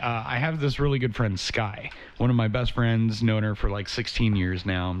reminded me, I have this really good friend, Sky, one of my best friends, known her for like 16 years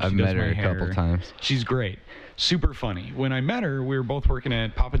now. I've She does met her my a couple hair. times. She's great. Super funny. When I met her, we were both working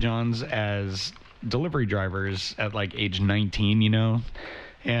at Papa John's as delivery drivers at like age 19, you know?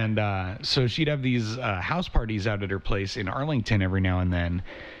 And so she'd have these house parties out at her place in Arlington every now and then.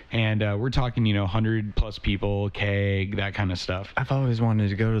 And we're talking, 100 plus people, keg, that kind of stuff. I've always wanted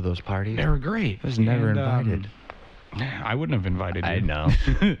to go to those parties. They were great. I was never And, invited. I wouldn't have invited you. I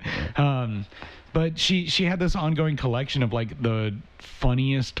know. But she had this ongoing collection of like the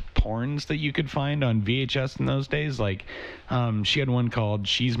funniest porns that you could find on VHS in those days. Like she had one called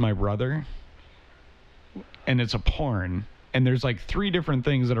She's My Brother, and it's a porn, and there's like 3 different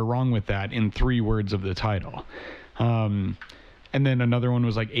things that are wrong with that in 3 words of the title. And then another one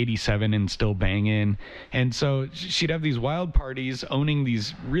was like 87 and Still Bangin'. And so she'd have these wild parties owning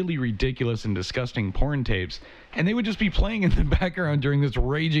these really ridiculous and disgusting porn tapes. And they would just be playing in the background during this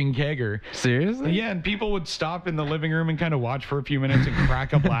raging kegger. Seriously? Yeah, and people would stop in the living room and kind of watch for a few minutes and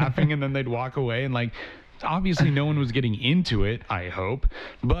crack up laughing, and then they'd walk away. And like, obviously no one was getting into it, I hope.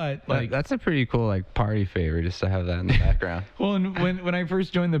 But like, That's a pretty cool like party favor just to have that in the background. well, and when I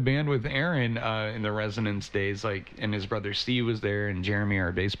first joined the band with Aaron in the Resonance days, like, and his brother Steve was there, and Jeremy,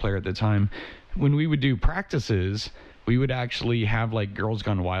 our bass player at the time, when we would do practices, we would actually have like Girls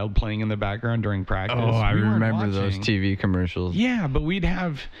Gone Wild playing in the background during practice. Oh, I We weren't remember those watching. TV commercials. Yeah, but we'd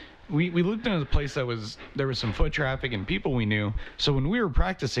have. We lived in a place there was some foot traffic and people we knew. So when we were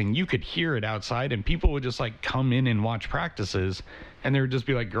practicing, you could hear it outside, and people would just like come in and watch practices, and there would just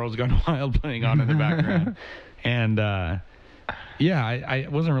be like Girls Gone Wild playing on in the background. And yeah, I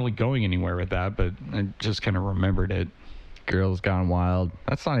wasn't really going anywhere with that, but I just kind of remembered it. Girls Gone Wild.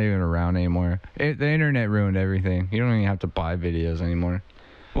 That's not even around anymore. The internet ruined everything. You don't even have to buy videos anymore.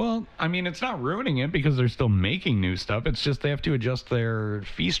 Well, I mean, it's not ruining it because they're still making new stuff. It's just they have to adjust their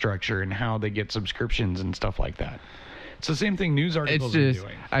fee structure and how they get subscriptions and stuff like that. It's the same thing news articles It's are just,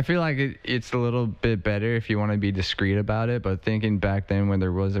 doing. I feel like it's a little bit better if you want to be discreet about it, but thinking back then when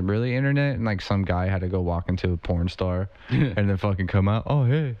there wasn't really internet and like some guy had to go walk into a porn star and then fucking come out, oh,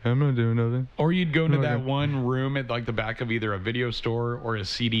 hey, I'm not doing nothing. Or you'd go into No, that yeah. one room at like the back of either a video store or a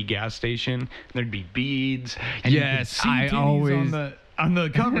CD gas station. And there'd be beads. And Yes, you could see I titties always- on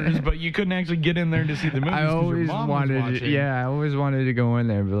the covers, but you couldn't actually get in there to see the movies. I 'cause your always mom was wanted, watching. I always wanted to go in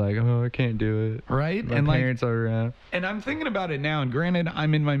there and be like, oh, I can't do it. Right? My and like, parents are around. and I'm thinking about it now, and granted,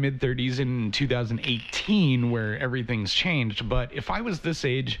 I'm in my mid-30s in 2018 where everything's changed, but if I was this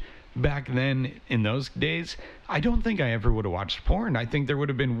age back then in those days, I don't think I ever would have watched porn. I think there would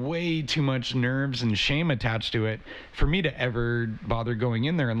have been way too much nerves and shame attached to it for me to ever bother going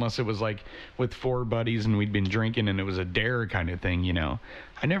in there unless it was like with 4 buddies and we'd been drinking and it was a dare kind of thing, you know.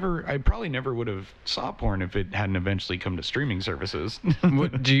 I probably never would have saw porn if it hadn't eventually come to streaming services.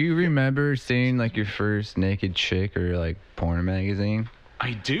 Do you remember seeing like your first naked chick or like porn magazine?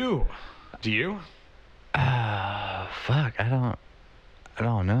 I do. Do you? Fuck, I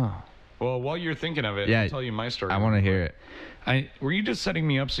don't know. Well, while you're thinking of it, Yeah, I'll tell you my story. I want to hear it. Were you just setting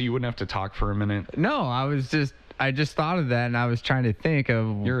me up so you wouldn't have to talk for a minute? No, I just thought of that and I was trying to think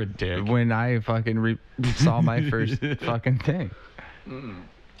of You're a dick. when I fucking saw my first fucking thing.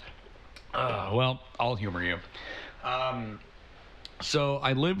 Well, I'll humor you. So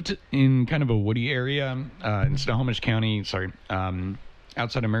I lived in kind of a woody area in Snohomish County,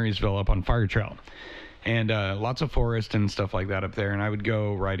 outside of Marysville up on Fire Trail. And lots of forest and stuff like that up there. And I would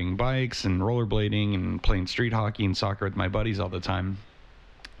go riding bikes and rollerblading and playing street hockey and soccer with my buddies all the time.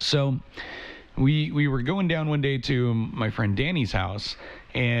 So we were going down one day to my friend Danny's house,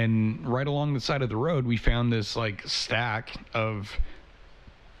 and right along the side of the road, we found this like stack of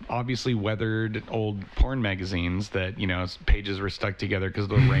obviously weathered old porn magazines that, pages were stuck together because of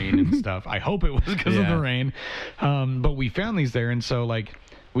the rain and stuff. I hope it was because of the Yeah. rain. But we found these there, and so like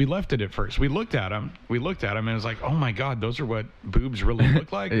we left it at first. We looked at them, and it was like, oh my God, those are what boobs really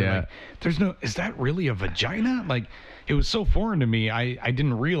look like. Yeah. Like, is that really a vagina? Like, it was so foreign to me. I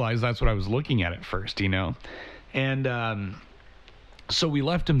didn't realize that's what I was looking at first, you know? And, so we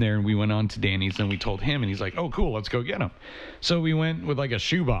left him there and we went on to Danny's and we told him and he's like, oh, cool, let's go get him. So we went with like a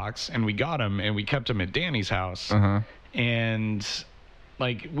shoebox and we got him and we kept him at Danny's house. And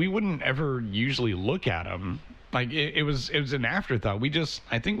like, we wouldn't ever usually look at him. Like it was an afterthought.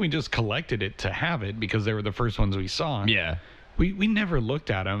 I think we just collected it to have it because they were the first ones we saw. Yeah. We never looked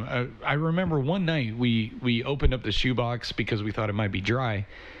at them. I remember one night we opened up the shoebox because we thought it might be dry,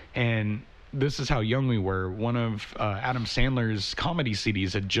 and this is how young we were. One of Adam Sandler's comedy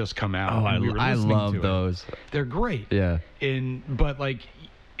CDs had just come out. Oh, and we were I listening love to it. those. They're great. Yeah. But like,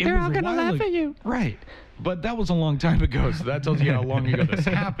 They're all gonna laugh at you. Right. But that was a long time ago, so that tells you how long ago this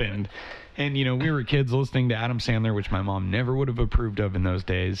happened. And, you know, we were kids listening to Adam Sandler, which my mom never would have approved of in those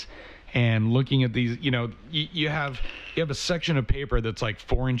days. And looking at these, you know, you have a section of paper that's like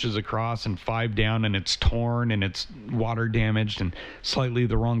 4 inches across and 5 down, and it's torn and it's water damaged and slightly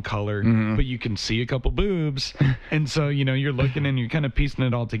the wrong color, but you can see a couple boobs. And so, you know, you're looking and you're kind of piecing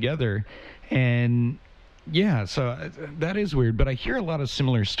it all together. And yeah, so that is weird, but I hear a lot of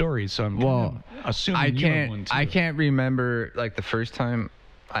similar stories, so I'm kind of assuming you have one too. I can't remember like the first time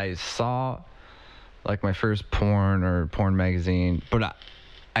I saw like my first porn magazine, but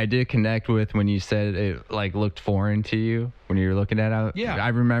I did connect with when you said it like looked foreign to you when you were looking at it. Yeah. I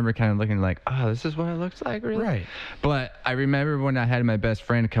remember kind of looking like, oh, this is what it looks like, really? Right. But I remember when I had my best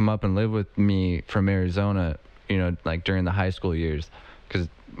friend come up and live with me from Arizona, you know, like during the high school years, because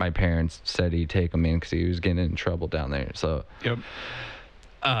my parents said he'd take him in because he was getting in trouble down there. So. Yep.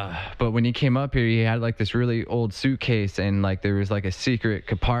 But when he came up here, he had like this really old suitcase, and like there was like a secret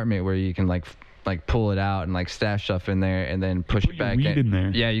compartment where you can like pull it out and like stash stuff in there and then push it back weed in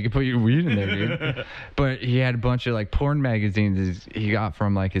there. Yeah, you can put your weed in there, dude. But he had a bunch of like porn magazines he got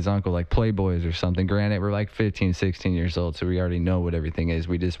from like his uncle, like Playboys or something. Granted, we're like 15, 16 years old, so we already know what everything is.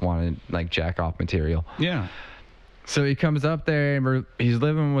 We just wanted like jack off material. Yeah. So he comes up there and he's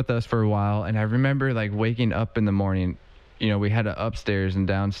living with us for a while, and I remember like waking up in the morning. You know, we had an upstairs and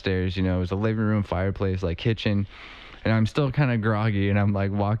downstairs, you know, it was a living room, fireplace, like kitchen. And I'm still kind of groggy, and I'm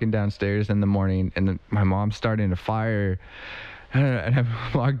like walking downstairs in the morning, and my mom's starting a fire. And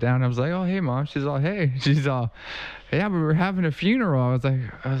I walked down, I was like, oh, hey, Mom. She's all, hey. She's all, yeah, we were having a funeral. I was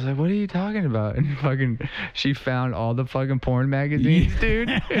like, what are you talking about? And she found all the fucking porn magazines, dude.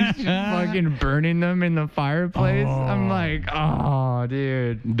 And she's fucking burning them in the fireplace. Oh. I'm like, oh,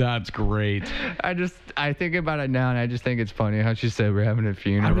 dude. That's great. I think about it now, and I just think it's funny how she said we're having a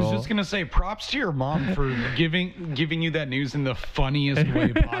funeral. I was just going to say props to your mom for giving you that news in the funniest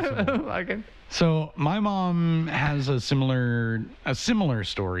way possible. So my mom has a similar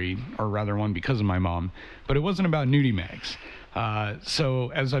story, or rather one because of my mom, but it wasn't about nudie mags.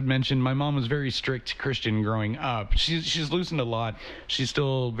 So as I've mentioned, my mom was very strict Christian growing up. She's loosened a lot. She's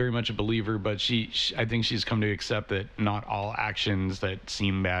still very much a believer, but I think she's come to accept that not all actions that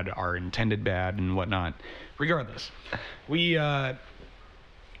seem bad are intended bad and whatnot. Regardless,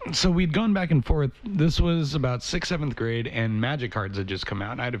 so we'd gone back and forth. This was about 6th, 7th grade, and Magic cards had just come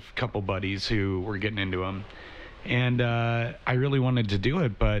out. And I had a couple buddies who were getting into them. And I really wanted to do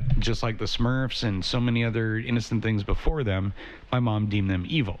it, but just like the Smurfs and so many other innocent things before them, my mom deemed them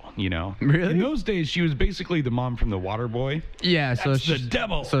evil, you know? Really? In those days, she was basically the mom from The Waterboy. Yeah, so That's the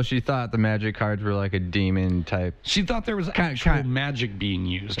devil. So she thought the magic cards were like a demon type. She thought there was actual magic being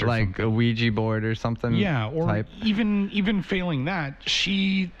used, or like something. a Ouija board or something. Yeah, or type. even failing that,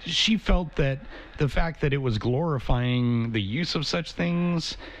 she felt that the fact that it was glorifying the use of such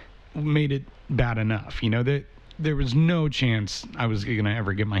things made it bad enough. You know, that there was no chance I was going to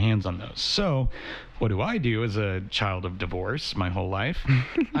ever get my hands on those. So what do I do as a child of divorce my whole life?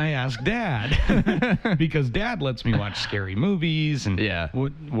 I ask Dad, because Dad lets me watch scary movies and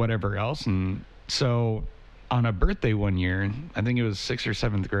whatever else. And so on a birthday one year, I think it was 6th or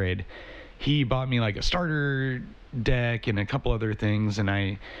 7th grade, he bought me like a starter deck and a couple other things. And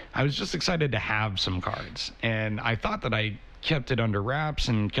I was just excited to have some cards. And I thought that I kept it under wraps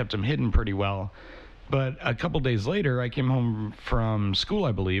and kept them hidden pretty well. But a couple days later, I came home from school,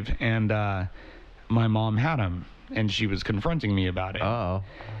 I believe, and my mom had them, and she was confronting me about it. Uh-oh.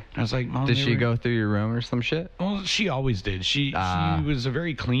 And I was like, Mom, did she go through your room or some shit? Well, she always did. She was a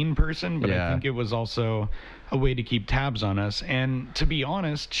very clean person, but I think it was also a way to keep tabs on us. And to be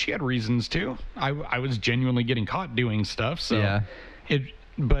honest, she had reasons too. I was genuinely getting caught doing stuff, so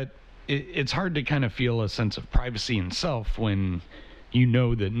it's hard to kind of feel a sense of privacy and self when you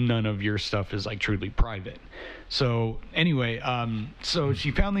know that none of your stuff is like truly private. So anyway, so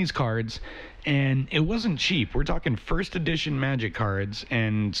she found these cards, and it wasn't cheap. We're talking first edition Magic cards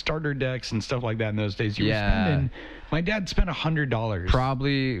and starter decks and stuff like that in those days. You were spending. My dad spent $100.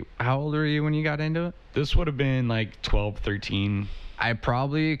 Probably. How old were you when you got into it? This would have been like 12, 13. I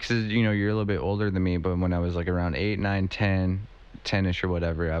probably, because you're a little bit older than me, but when I was like around 8, 9, 10, 10ish or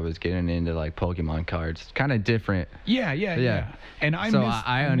whatever, I was getting into like Pokemon cards. Kind of different. Yeah. And I So missed,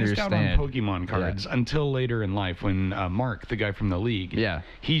 I I missed out on understand. Pokemon cards until later in life when Mark, the guy from the league,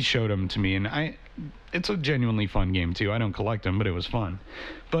 he showed them to me, and it's a genuinely fun game too. I don't collect them, but it was fun.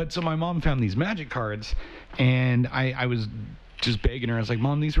 But so my mom found these Magic cards, and I was just begging her. I was like,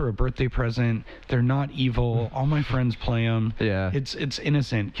 Mom, these were a birthday present. They're not evil. All my friends play them. Yeah. It's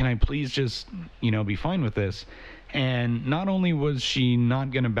innocent. Can I please just, be fine with this? And not only was she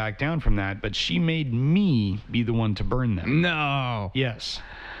not going to back down from that, but she made me be the one to burn them. No. Yes.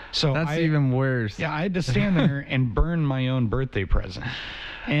 So That's even worse. Yeah, I had to stand there and burn my own birthday present.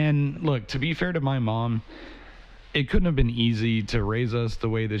 And look, to be fair to my mom, it couldn't have been easy to raise us the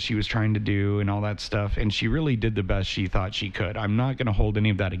way that she was trying to do and all that stuff. And she really did the best she thought she could. I'm not going to hold any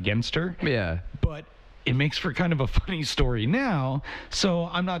of that against her. Yeah. But it makes for kind of a funny story now. So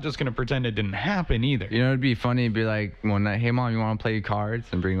I'm not just going to pretend it didn't happen either. It'd be funny to be like one night, hey, Mom, you want to play cards?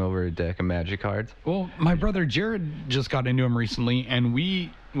 And bring over a deck of Magic cards. Well, my brother Jared just got into them recently. And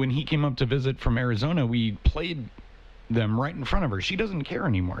when he came up to visit from Arizona, we played them right in front of her. She doesn't care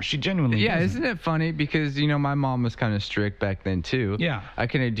anymore. She genuinely doesn't. Isn't it funny? Because, my mom was kind of strict back then, too. Yeah. I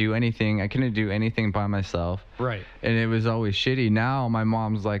couldn't do anything. I couldn't do anything by myself. Right. And it was always shitty. Now, my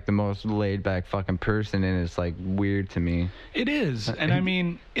mom's like the most laid-back fucking person, and it's like weird to me. It is. And I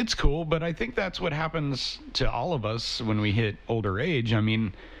mean, it's cool, but I think that's what happens to all of us when we hit older age. I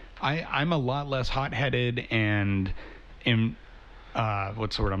mean, I'm a lot less hot-headed and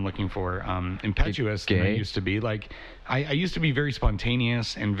what's the word I'm looking for? Impetuous than I used to be. Like, I used to be very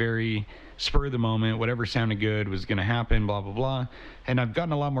spontaneous and very spur of the moment. Whatever sounded good was going to happen, blah, blah, blah. And I've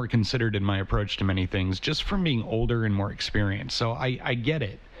gotten a lot more considered in my approach to many things just from being older and more experienced. So I get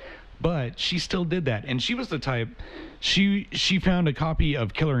it. But she still did that. And she was the type, she found a copy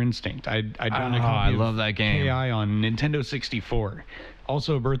of Killer Instinct. I'd done a copy I love that game. KI on Nintendo 64.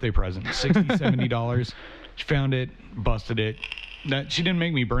 Also a birthday present, $60, $70. She found it, busted it. That she didn't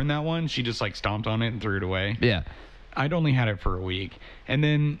make me burn that one. She just like stomped on it and threw it away. Yeah. I'd only had it for a week. And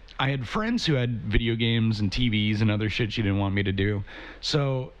then I had friends who had video games and TVs and other shit she didn't want me to do.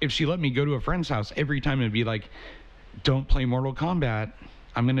 So if she let me go to a friend's house, every time it'd be like, don't play Mortal Kombat.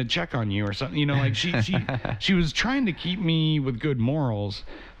 I'm going to check on you or something. Like she was trying to keep me with good morals,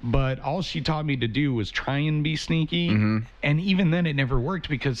 but all she taught me to do was try and be sneaky. Mm-hmm. And even then it never worked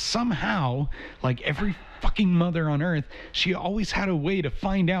because somehow, like every fucking mother on earth, she always had a way to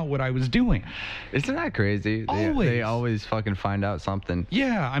find out what I was doing. Isn't that crazy? They always fucking find out something.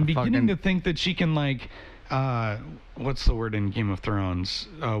 Yeah, I'm beginning to think that she can like what's the word in Game of Thrones?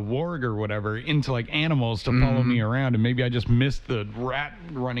 Warg or whatever, into like animals to follow me around, and maybe I just missed the rat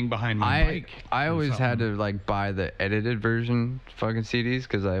running behind my bike. I always had to like buy the edited version fucking CDs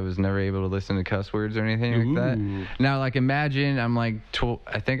because I was never able to listen to cuss words or anything like that. Now, like imagine I'm like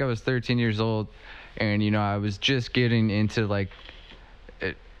I think I was 13 years old, and I was just getting into like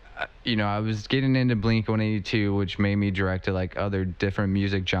I was getting into Blink-182, which made me direct to like other different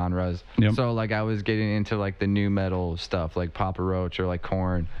music genres. Yep. So like I was getting into like the new metal stuff, like Papa Roach or like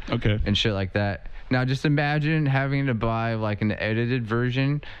Korn, and shit like that. Now just imagine having to buy like an edited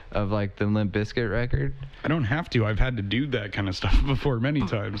version of like the Limp Bizkit record. I don't have to. I've had to do that kind of stuff before many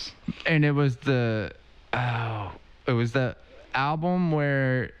times. And it was the album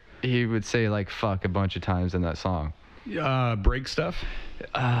where he would say like fuck a bunch of times in that song. Break stuff.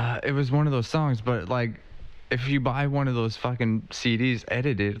 It was one of those songs, but like if you buy one of those fucking CDs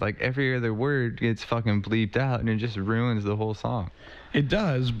edited, like every other word gets fucking bleeped out and it just ruins the whole song. It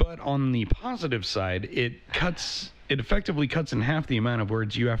does, but on the positive side, it effectively cuts in half the amount of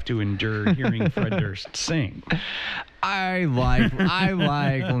words you have to endure hearing Fred Durst sing. I like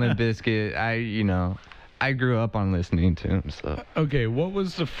Limp Bizkit. I grew up on listening to him, so. Okay, what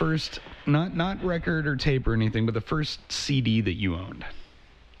was the first, not record or tape or anything, but the first CD that you owned?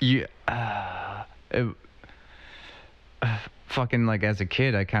 Fucking like as a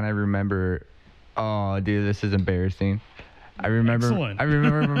kid, I kind of remember. Oh, dude, this is embarrassing. I remember when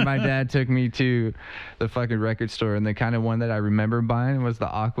my dad took me to the fucking record store, and the kind of one that I remember buying was the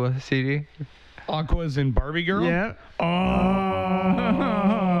Aqua CD. Aqua's in Barbie Girl? Yeah. Oh.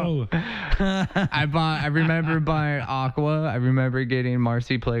 I remember buying Aqua. I remember getting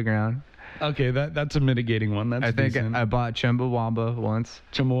Marcy Playground. Okay, that's a mitigating one. That's I think decent. I bought Chumbawamba once.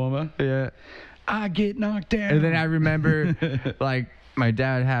 Chumbawamba. Yeah. I get knocked down. And then I remember, like, my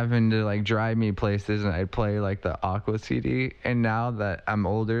dad having to, like, drive me places, and I'd play, like, the Aqua CD. And now that I'm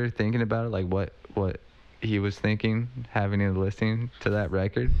older, thinking about it, like, what he was thinking, having and listening to that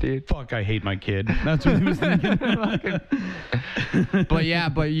record, dude. Fuck, I hate my kid. That's what he was thinking.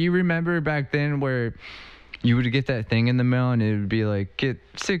 But you remember back then where you would get that thing in the mail and it would be like, get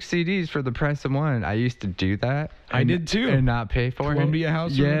 6 CDs for the price of one. I used to do that. I did too. And not pay for Columbia it.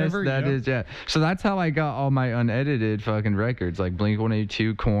 House or yes, whatever? that Yep. is, yeah. So that's how I got all my unedited fucking records, like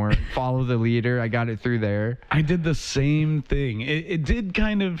Blink-182, Korn, Follow the Leader. I got it through there. I did the same thing. It did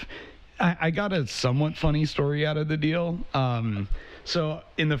kind of. I got a somewhat funny story out of the deal. So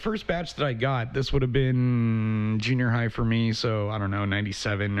in the first batch that I got, this would have been junior high for me, so I don't know,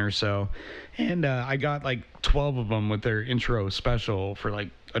 97 or so. And I got like 12 of them with their intro special for like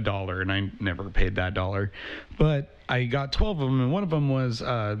 $1, and I never paid that $1. But I got 12 of them, and one of them was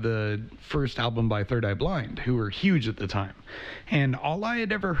the first album by Third Eye Blind, who were huge at the time. And all I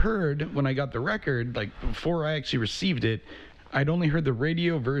had ever heard when I got the record, like before I actually received it, I'd only heard the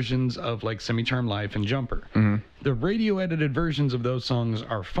radio versions of like Semi-Charmed Life and Jumper. Mm-hmm. The radio edited versions of those songs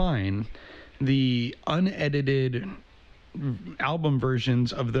are fine. The unedited album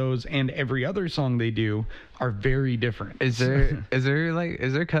versions of those and every other song they do are very different. Is there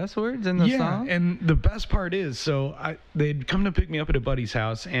cuss words in the song? And the best part is, so they'd come to pick me up at a buddy's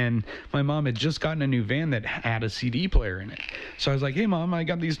house, and my mom had just gotten a new van that had a CD player in it. So I was like, hey mom, I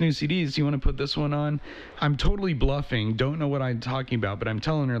got these new CDs. Do you want to put this one on? I'm totally bluffing, don't know what I'm talking about, but I'm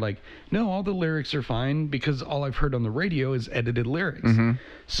telling her like, no, all the lyrics are fine because all I've heard on the radio is edited lyrics. Mm-hmm.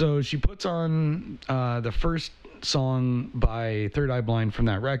 So she puts on the first song by Third Eye Blind from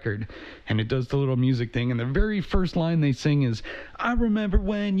that record, and it does the little music thing, and the very first line they sing is, I remember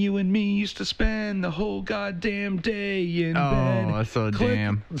when you and me used to spend the whole goddamn day in bed. Oh, so Click.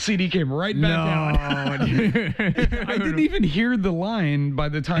 damn. The CD came right back out. dude. I didn't even hear the line by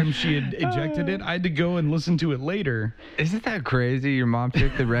the time she had ejected it. I had to go and listen to it later. Isn't that crazy? Your mom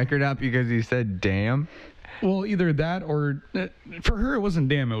picked the record up because you said damn? Well, either that or for her it wasn't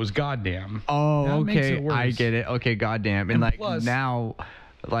damn, it was goddamn. Oh, That makes okay. it worse. I get it. Okay, goddamn. And like plus- now,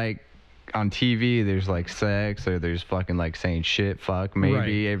 like on TV, there's like sex or there's fucking like saying shit, fuck,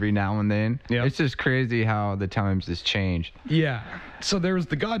 maybe every now and then. Yep. It's just crazy how the times has changed. Yeah. So there was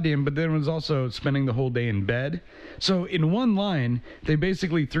the goddamn, but then it was also spending the whole day in bed. So in one line, they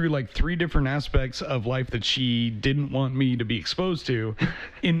basically threw like 3 different aspects of life that she didn't want me to be exposed to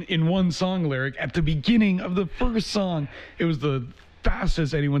in one song lyric at the beginning of the first song. It was the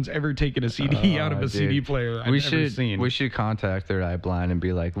fastest anyone's ever taken a CD out of a dude. CD player I've ever seen. We should contact Third Eye Blind and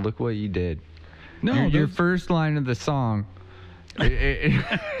be like, look what you did. No, your those- first line of the song.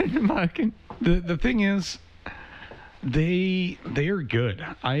 Fucking. the thing is, they are good.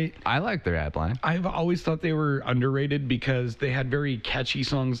 I like Third Eye Blind. I've always thought they were underrated because they had very catchy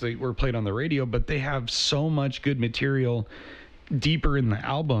songs that were played on the radio, but they have so much good material deeper in the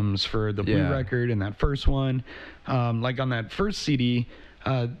albums for the Blue Yeah. record and that first one. Like on that first CD,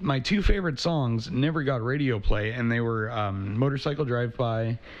 my 2 favorite songs never got radio play, and they were Motorcycle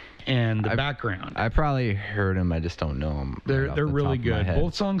Drive-By and The Background. I probably heard them. I just don't know them. They're really good.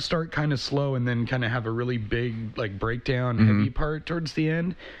 Both songs start kind of slow and then kind of have a really big like breakdown heavy part towards the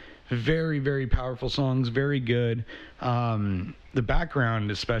end. Very, very powerful songs, very good. The Background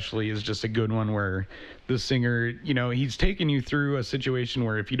especially is just a good one where the singer, you know, he's taking you through a situation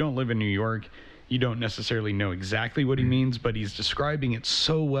where if you don't live in New York, you don't necessarily know exactly what he means, but he's describing it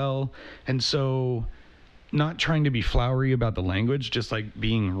so well and so not trying to be flowery about the language, just like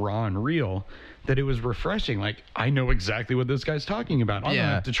being raw and real, that it was refreshing. Like, I know exactly what this guy's talking about. I don't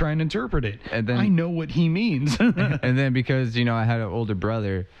have to try and interpret it. And then- I know what he means. And then because, you know, I had an older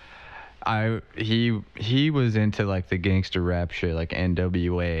brother, he was into like the gangster rap shit, like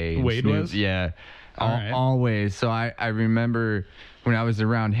NWA. and Wade Snoop. was? Yeah. Alright. Always. So I remember when I was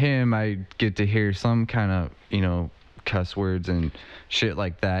around him, I'd get to hear some kind of, you know, cuss words and shit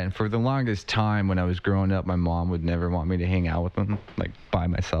like that. And for the longest time when I was growing up, my mom would never want me to hang out with them, like by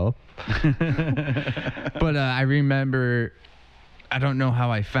myself. But I remember, I don't know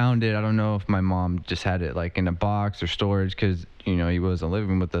how I found it. I don't know if my mom just had it like in a box or storage because, you know, he wasn't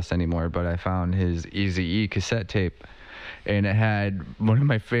living with us anymore. But I found his Eazy-E cassette tape. and it had one of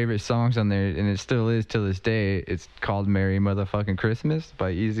my favorite songs on there, and it still is till this day. It's called "Merry Motherfucking Christmas"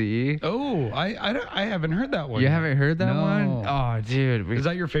 by Eazy-E. Oh, I haven't heard that one. You haven't heard that No. one? Oh, dude. Is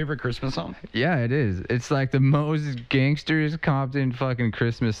that your favorite Christmas song? Yeah, it is. It's like the most gangsters Compton fucking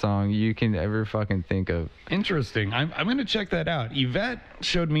Christmas song you can ever fucking think of. Interesting. I'm going to check that out. Yvette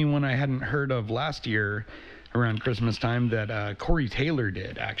showed me one I hadn't heard of last year around Christmas time that Corey Taylor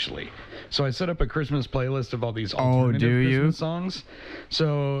did, actually. So I set up a Christmas playlist of all these alternative do you? Christmas songs.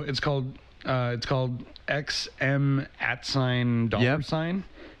 So it's called XM $$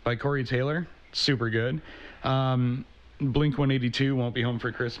 by Corey Taylor. Super good. Blink 182, Won't Be Home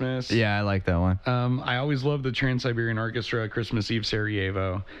for Christmas. Yeah, I like that one. I always love the Trans-Siberian Orchestra, Christmas Eve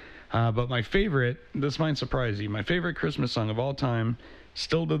Sarajevo. But my favorite, this might surprise you, my favorite Christmas song of all time,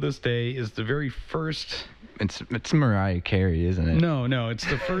 still to this day, is the very first... It's Mariah Carey, isn't it? No, it's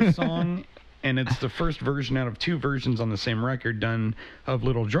the first song, and it's the first version out of two versions on the same record done of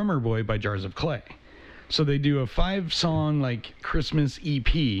Little Drummer Boy by Jars of Clay. So they do a 5-song like Christmas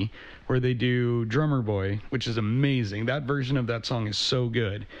EP where they do Drummer Boy, which is amazing. That version of that song is so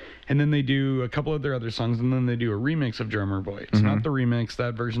good. And then they do a couple of their other songs, and then they do a remix of Drummer Boy. It's not the remix.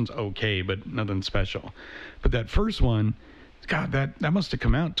 That version's okay, but nothing special. But that first one, God, that must have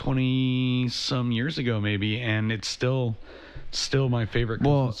come out 20-some years ago maybe, and it's still my favorite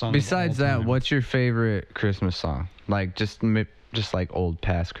Christmas song. Besides of all that, time. what's your favorite Christmas song? Like just like old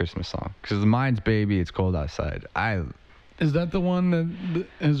past Christmas song? Because mine's "Baby It's Cold Outside." Is that the one that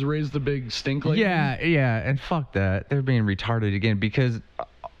has raised the big stink lately? Yeah, and fuck that. They're being retarded again because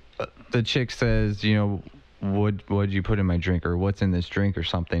the chick says, you know, what'd you put in my drink, or what's in this drink or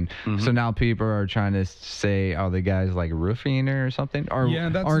something. So now people are trying to say, oh, the guy's like roofing her or something,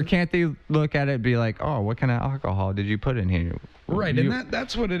 or can't they look at it and be like, oh, what kind of alcohol did you put in here? Right, and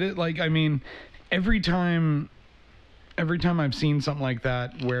that's what it is. Like, I mean, every time I've seen something like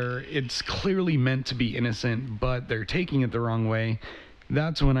that where it's clearly meant to be innocent, but they're taking it the wrong way,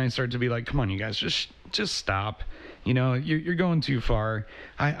 that's when I start to be like, come on, you guys, just stop. You know, you're going too far.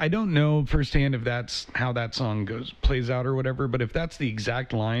 I don't know firsthand if that's how that song plays out or whatever, but if that's the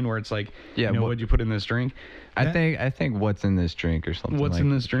exact line where it's like, Yeah, you know, what'd you put in this drink? I think what's in this drink or something. What's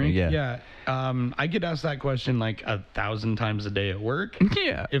in this drink? Yeah. I get asked that question like 1,000 times a day at work.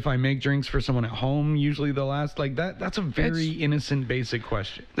 Yeah. If I make drinks for someone at home, usually they'll ask like that. That's a very innocent, basic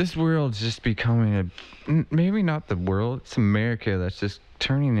question. This world's just becoming maybe not the world, it's America that's just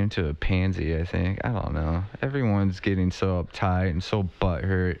turning into a pansy, I think. I don't know. Everyone's getting so uptight and so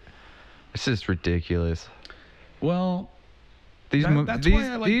butthurt. It's just ridiculous. Well, These that's why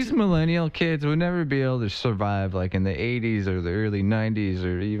I like these millennial kids would never be able to survive like in the 80s or the early 90s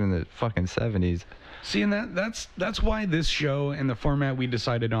or even the fucking 70s. see, and that's why this show and the format we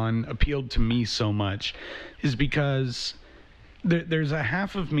decided on appealed to me so much, is because there's a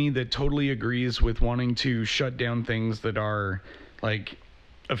half of me that totally agrees with wanting to shut down things that are like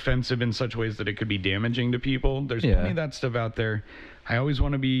offensive in such ways that it could be damaging to people. There's plenty of that stuff out there. I always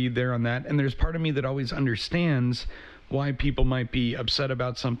want to be there on that, and there's part of me that always understands why people might be upset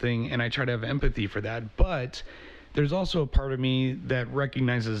about something, and I try to have empathy for that. But there's also a part of me that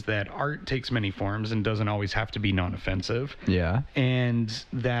recognizes that art takes many forms and doesn't always have to be non-offensive. Yeah. And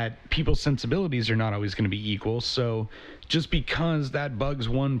that people's sensibilities are not always going to be equal. So just because that bugs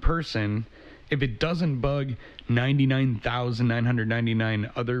one person, if it doesn't bug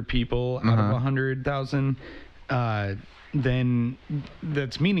 99,999 other people out of 100,000, then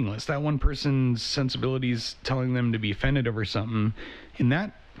that's meaningless. That one person's sensibilities telling them to be offended over something in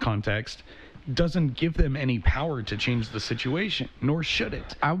that context doesn't give them any power to change the situation, nor should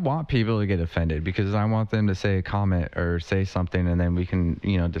it. I want people to get offended because I want them to say a comment or say something, and then we can,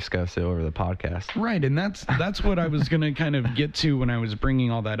 you know, discuss it over the podcast. Right, and that's what I was going to kind of get to when I was bringing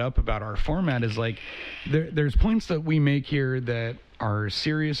all that up about our format, is like there's points that we make here that are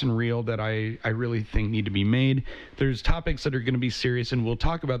serious and real that I really think need to be made. There's topics that are going to be serious, and we'll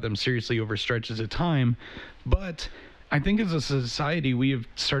talk about them seriously over stretches of time, but I think as a society, we have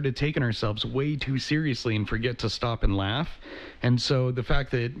started taking ourselves way too seriously and forget to stop and laugh. And so the fact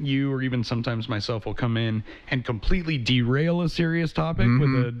that you, or even sometimes myself, will come in and completely derail a serious topic with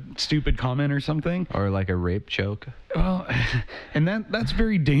a stupid comment or something. Or like a rape joke. Well, and that's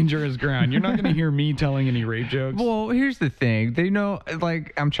very dangerous ground. You're not going to hear me telling any rape jokes. Well, here's the thing. They know,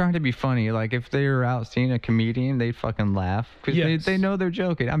 like, I'm trying to be funny. Like, if they were out seeing a comedian, they'd fucking laugh. Because they know they're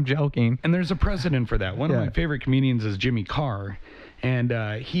joking. I'm joking. And there's a precedent for that. One of my favorite comedians is Jimmy Carr. And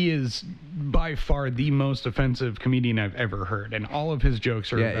he is by far the most offensive comedian I've ever heard. And all of his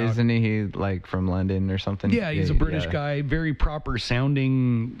jokes are Yeah, about... isn't he like from London or something? Yeah, he's a British yeah. guy, very proper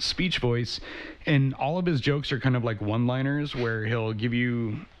sounding speech voice. And all of his jokes are kind of like one-liners where he'll give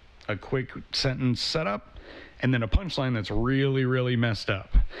you a quick sentence setup and then a punchline that's really, really messed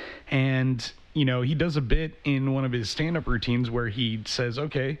up. And, you know, he does a bit in one of his stand-up routines where he says,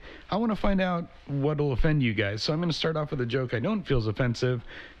 okay, I want to find out what'll offend you guys. So I'm going to start off with a joke I don't feel is offensive,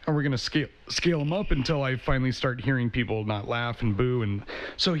 and we're going to scale them up until I finally start hearing people not laugh and boo. And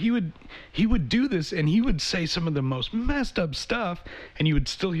so he would do this, and he would say some of the most messed up stuff, and you would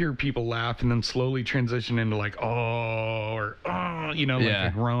still hear people laugh and then slowly transition into like, oh, or oh, you know, like Yeah.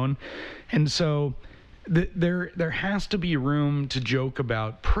 a groan. And so... There has to be room to joke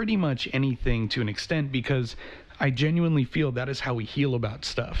about pretty much anything to an extent, because I genuinely feel that is how we heal about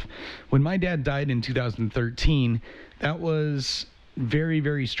stuff. When my dad died in 2013, that was very,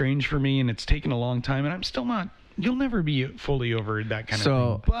 very strange for me, and it's taken a long time, and I'm still not... You'll never be fully over that kind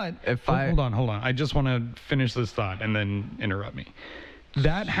of thing. But if hold on. I just want to finish this thought and then interrupt me.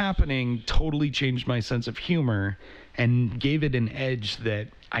 That happening totally changed my sense of humor and gave it an edge that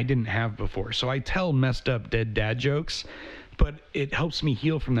I didn't have before. So I tell messed up dead dad jokes, but it helps me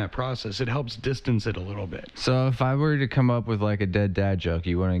heal from that process. It helps distance it a little bit. So if I were to come up with like a dead dad joke,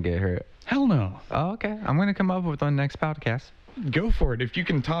 you wouldn't get hurt? Hell no. Oh, okay. I'm going to come up with one next podcast. Go for it. If you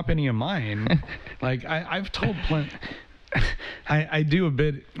can top any of mine, like I've told plenty... I do a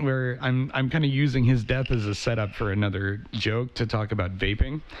bit where I'm kind of using his death as a setup for another joke to talk about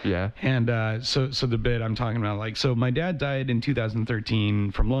vaping. Yeah. And so the bit I'm talking about, like, so my dad died in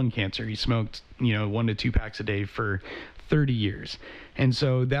 2013 from lung cancer. He smoked, 1 to 2 packs a day for 30 years. And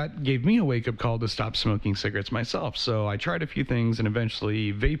so that gave me a wake-up call to stop smoking cigarettes myself. So I tried a few things, and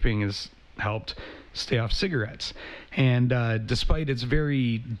eventually vaping has helped stay off cigarettes. And despite its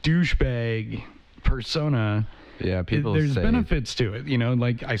very douchebag persona... Yeah, people there's say... benefits to it,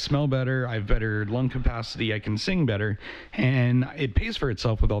 like I smell better, I have better lung capacity, I can sing better, and it pays for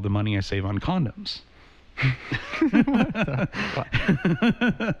itself with all the money I save on condoms.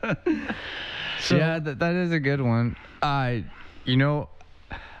 So, yeah, that is a good one. I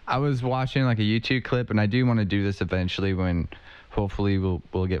was watching like a YouTube clip, and I do want to do this eventually when hopefully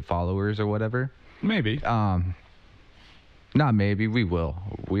we'll get followers or whatever. Maybe. Not maybe, we will.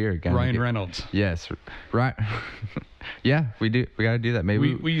 We are gonna Ryan Reynolds. Yes, right. Yeah, we do. We got to do that.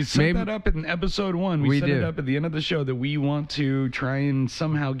 Maybe we set that up in episode 1. We set it up at the end of the show that we want to try and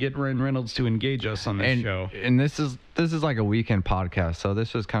somehow get Ryan Reynolds to engage us on this show. And this is like a weekend podcast, so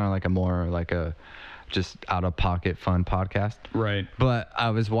this was kind of like a more like a just out of pocket fun podcast. Right. But I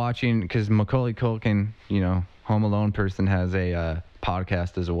was watching because Macaulay Culkin, Home Alone person, has a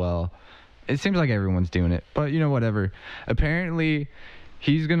podcast as well. It seems like everyone's doing it, but whatever. Apparently,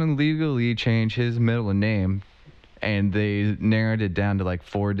 he's gonna legally change his middle name, and they narrowed it down to like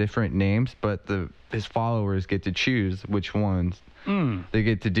 4 different names. But his followers get to choose which ones they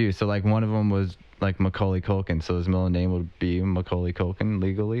get to do. So like one of them was like Macaulay Culkin, so his middle name would be Macaulay Culkin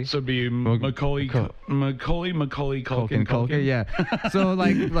legally. So it'd be Macaulay Culkin. Yeah. So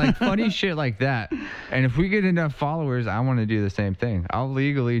like funny shit like that. And if we get enough followers, I want to do the same thing. I'll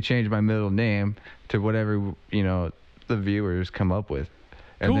legally change my middle name to whatever the viewers come up with.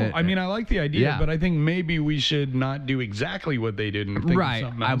 Cool. I mean, I like the idea, Yeah. but I think maybe we should not do exactly what they did and think of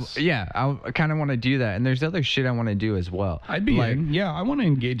something else. I kind of want to do that, and there's other shit I want to do as well. I'd be like, in. Yeah, I want to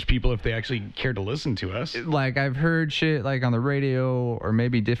engage people if they actually care to listen to us. Like I've heard shit like on the radio or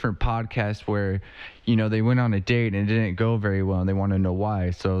maybe different podcasts where, they went on a date and it didn't go very well and they want to know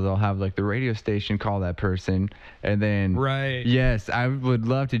why. So they'll have like the radio station call that person, and then Right. Yes, I would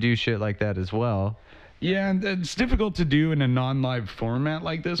love to do shit like that as well. Yeah, and it's difficult to do in a non-live format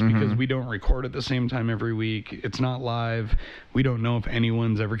like this because we don't record at the same time every week. It's not live. We don't know if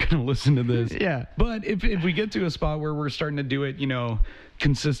anyone's ever going to listen to this. Yeah. But if we get to a spot where we're starting to do it,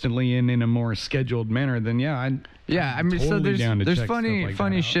 consistently and in a more scheduled manner, then I'm so totally down to there's check funny stuff like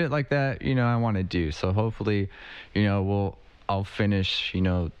that out. shit like that, I want to do. So hopefully, I'll finish,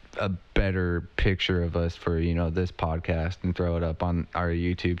 a better picture of us for, this podcast and throw it up on our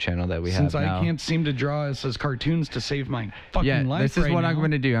YouTube channel that we Since have now. I can't seem to draw us as cartoons to save my fucking life this is right what now. I'm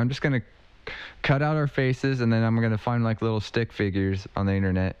going to do. I'm just going to cut out our faces, and then I'm going to find like little stick figures on the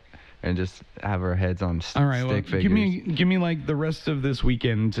internet and just have our heads on All right, stick figures. give me like the rest of this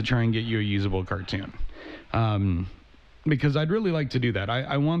weekend to try and get you a usable cartoon. Because I'd really like to do that.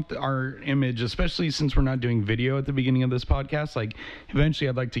 I want our image, especially since we're not doing video at the beginning of this podcast. Like, eventually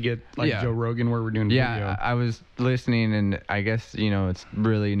I'd like to get Joe Rogan where we're doing video. Yeah, I was listening, and I guess, it's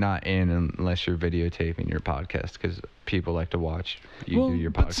really not in unless you're videotaping your podcast because people like to watch you do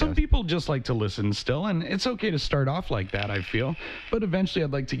your podcast. But some people just like to listen still, and it's okay to start off like that, I feel. But eventually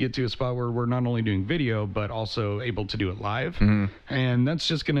I'd like to get to a spot where we're not only doing video, but also able to do it live. And that's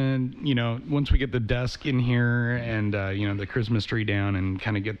just going to, once we get the desk in here and, the Christmas tree down and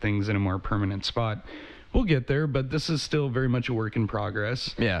kind of get things in a more permanent spot, we'll get there. But this is still very much a work in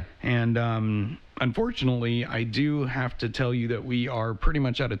progress. Yeah. And unfortunately, I do have to tell you that we are pretty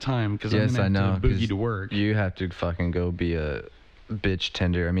much out of time because Yes, I I'm know. going to 'cause boogie to work. You have to fucking go be a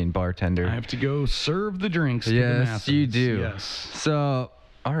bartender. I have to go serve the drinks to the Yes, masses. you do. Yes. So,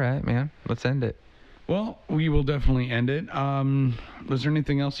 all right, man. Let's end it. Well, we will definitely end it. Was there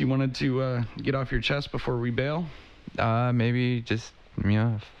anything else you wanted to get off your chest before we bail? Maybe just,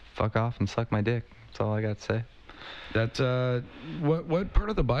 fuck off and suck my dick. That's all I got to say. That what part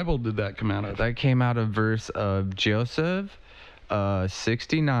of the Bible did that come out of? That came out of verse of Joseph,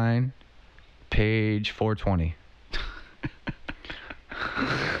 69, page 420.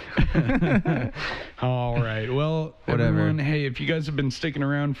 All right. Well, Whatever. everyone, hey, if you guys have been sticking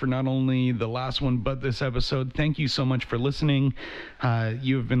around for not only the last one, but this episode, thank you so much for listening.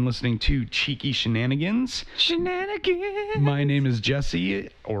 You have been listening to Cheeky Shenanigans. Shenanigans. My name is Jesse,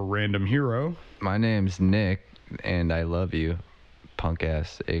 or Random Hero. My name's Nick, and I love you, punk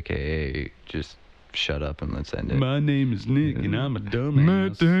ass, a.k.a. just shut up and let's end it. My name is Nick, and I'm a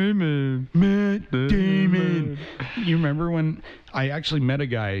dumbass. Damon. Matt Damon. You remember when I actually met a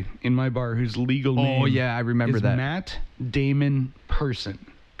guy in my bar whose legal name Oh, yeah, I remember is that. Matt Damon Person.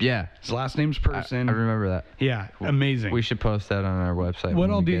 Yeah, His last name's Person. I remember that. Yeah, amazing. We should post that on our website. What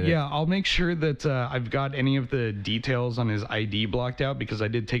when I'll we do, get it. I'll make sure that I've got any of the details on his ID blocked out because I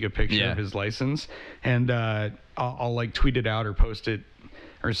did take a picture Yeah. of his license, and I'll like tweet it out or post it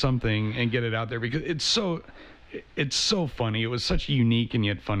or something and get it out there because it's so funny. It was such a unique and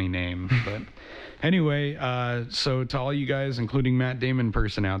yet funny name. But anyway, so to all you guys, including Matt Damon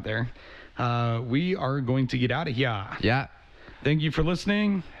Person out there, we are going to get out of here. Yeah. Thank you for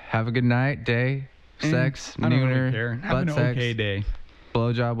listening. Have a good night, day, sex, I don't nooner, really care. Have butt an sex, okay day.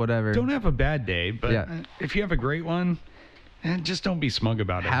 blowjob, whatever. Don't have a bad day, but Yeah. if you have a great one, just don't be smug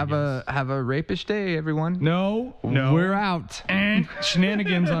about it. I guess. Have a rapish day, everyone. No. We're out. And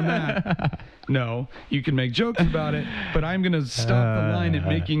shenanigans on that. No, you can make jokes about it, but I'm gonna stop the line at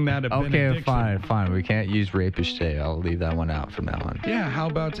making that a Okay, benediction. fine. We can't use rapish day. I'll leave that one out from now on. Yeah, how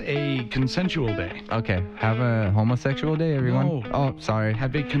about a consensual day? Okay, have a homosexual day, everyone. No. Oh, sorry.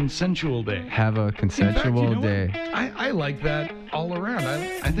 Have a consensual day. Have a In fact, consensual you know day. what? I like that all around.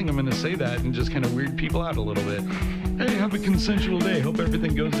 I think I'm gonna say that and just kind of weird people out a little bit. Hey, have a consensual day. Hope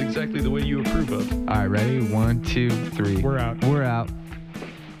everything goes exactly the way you approve of. All right, ready? 1, 2, 3. We're out. We're out.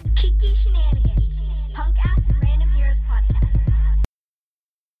 Cheeky Shenanigans.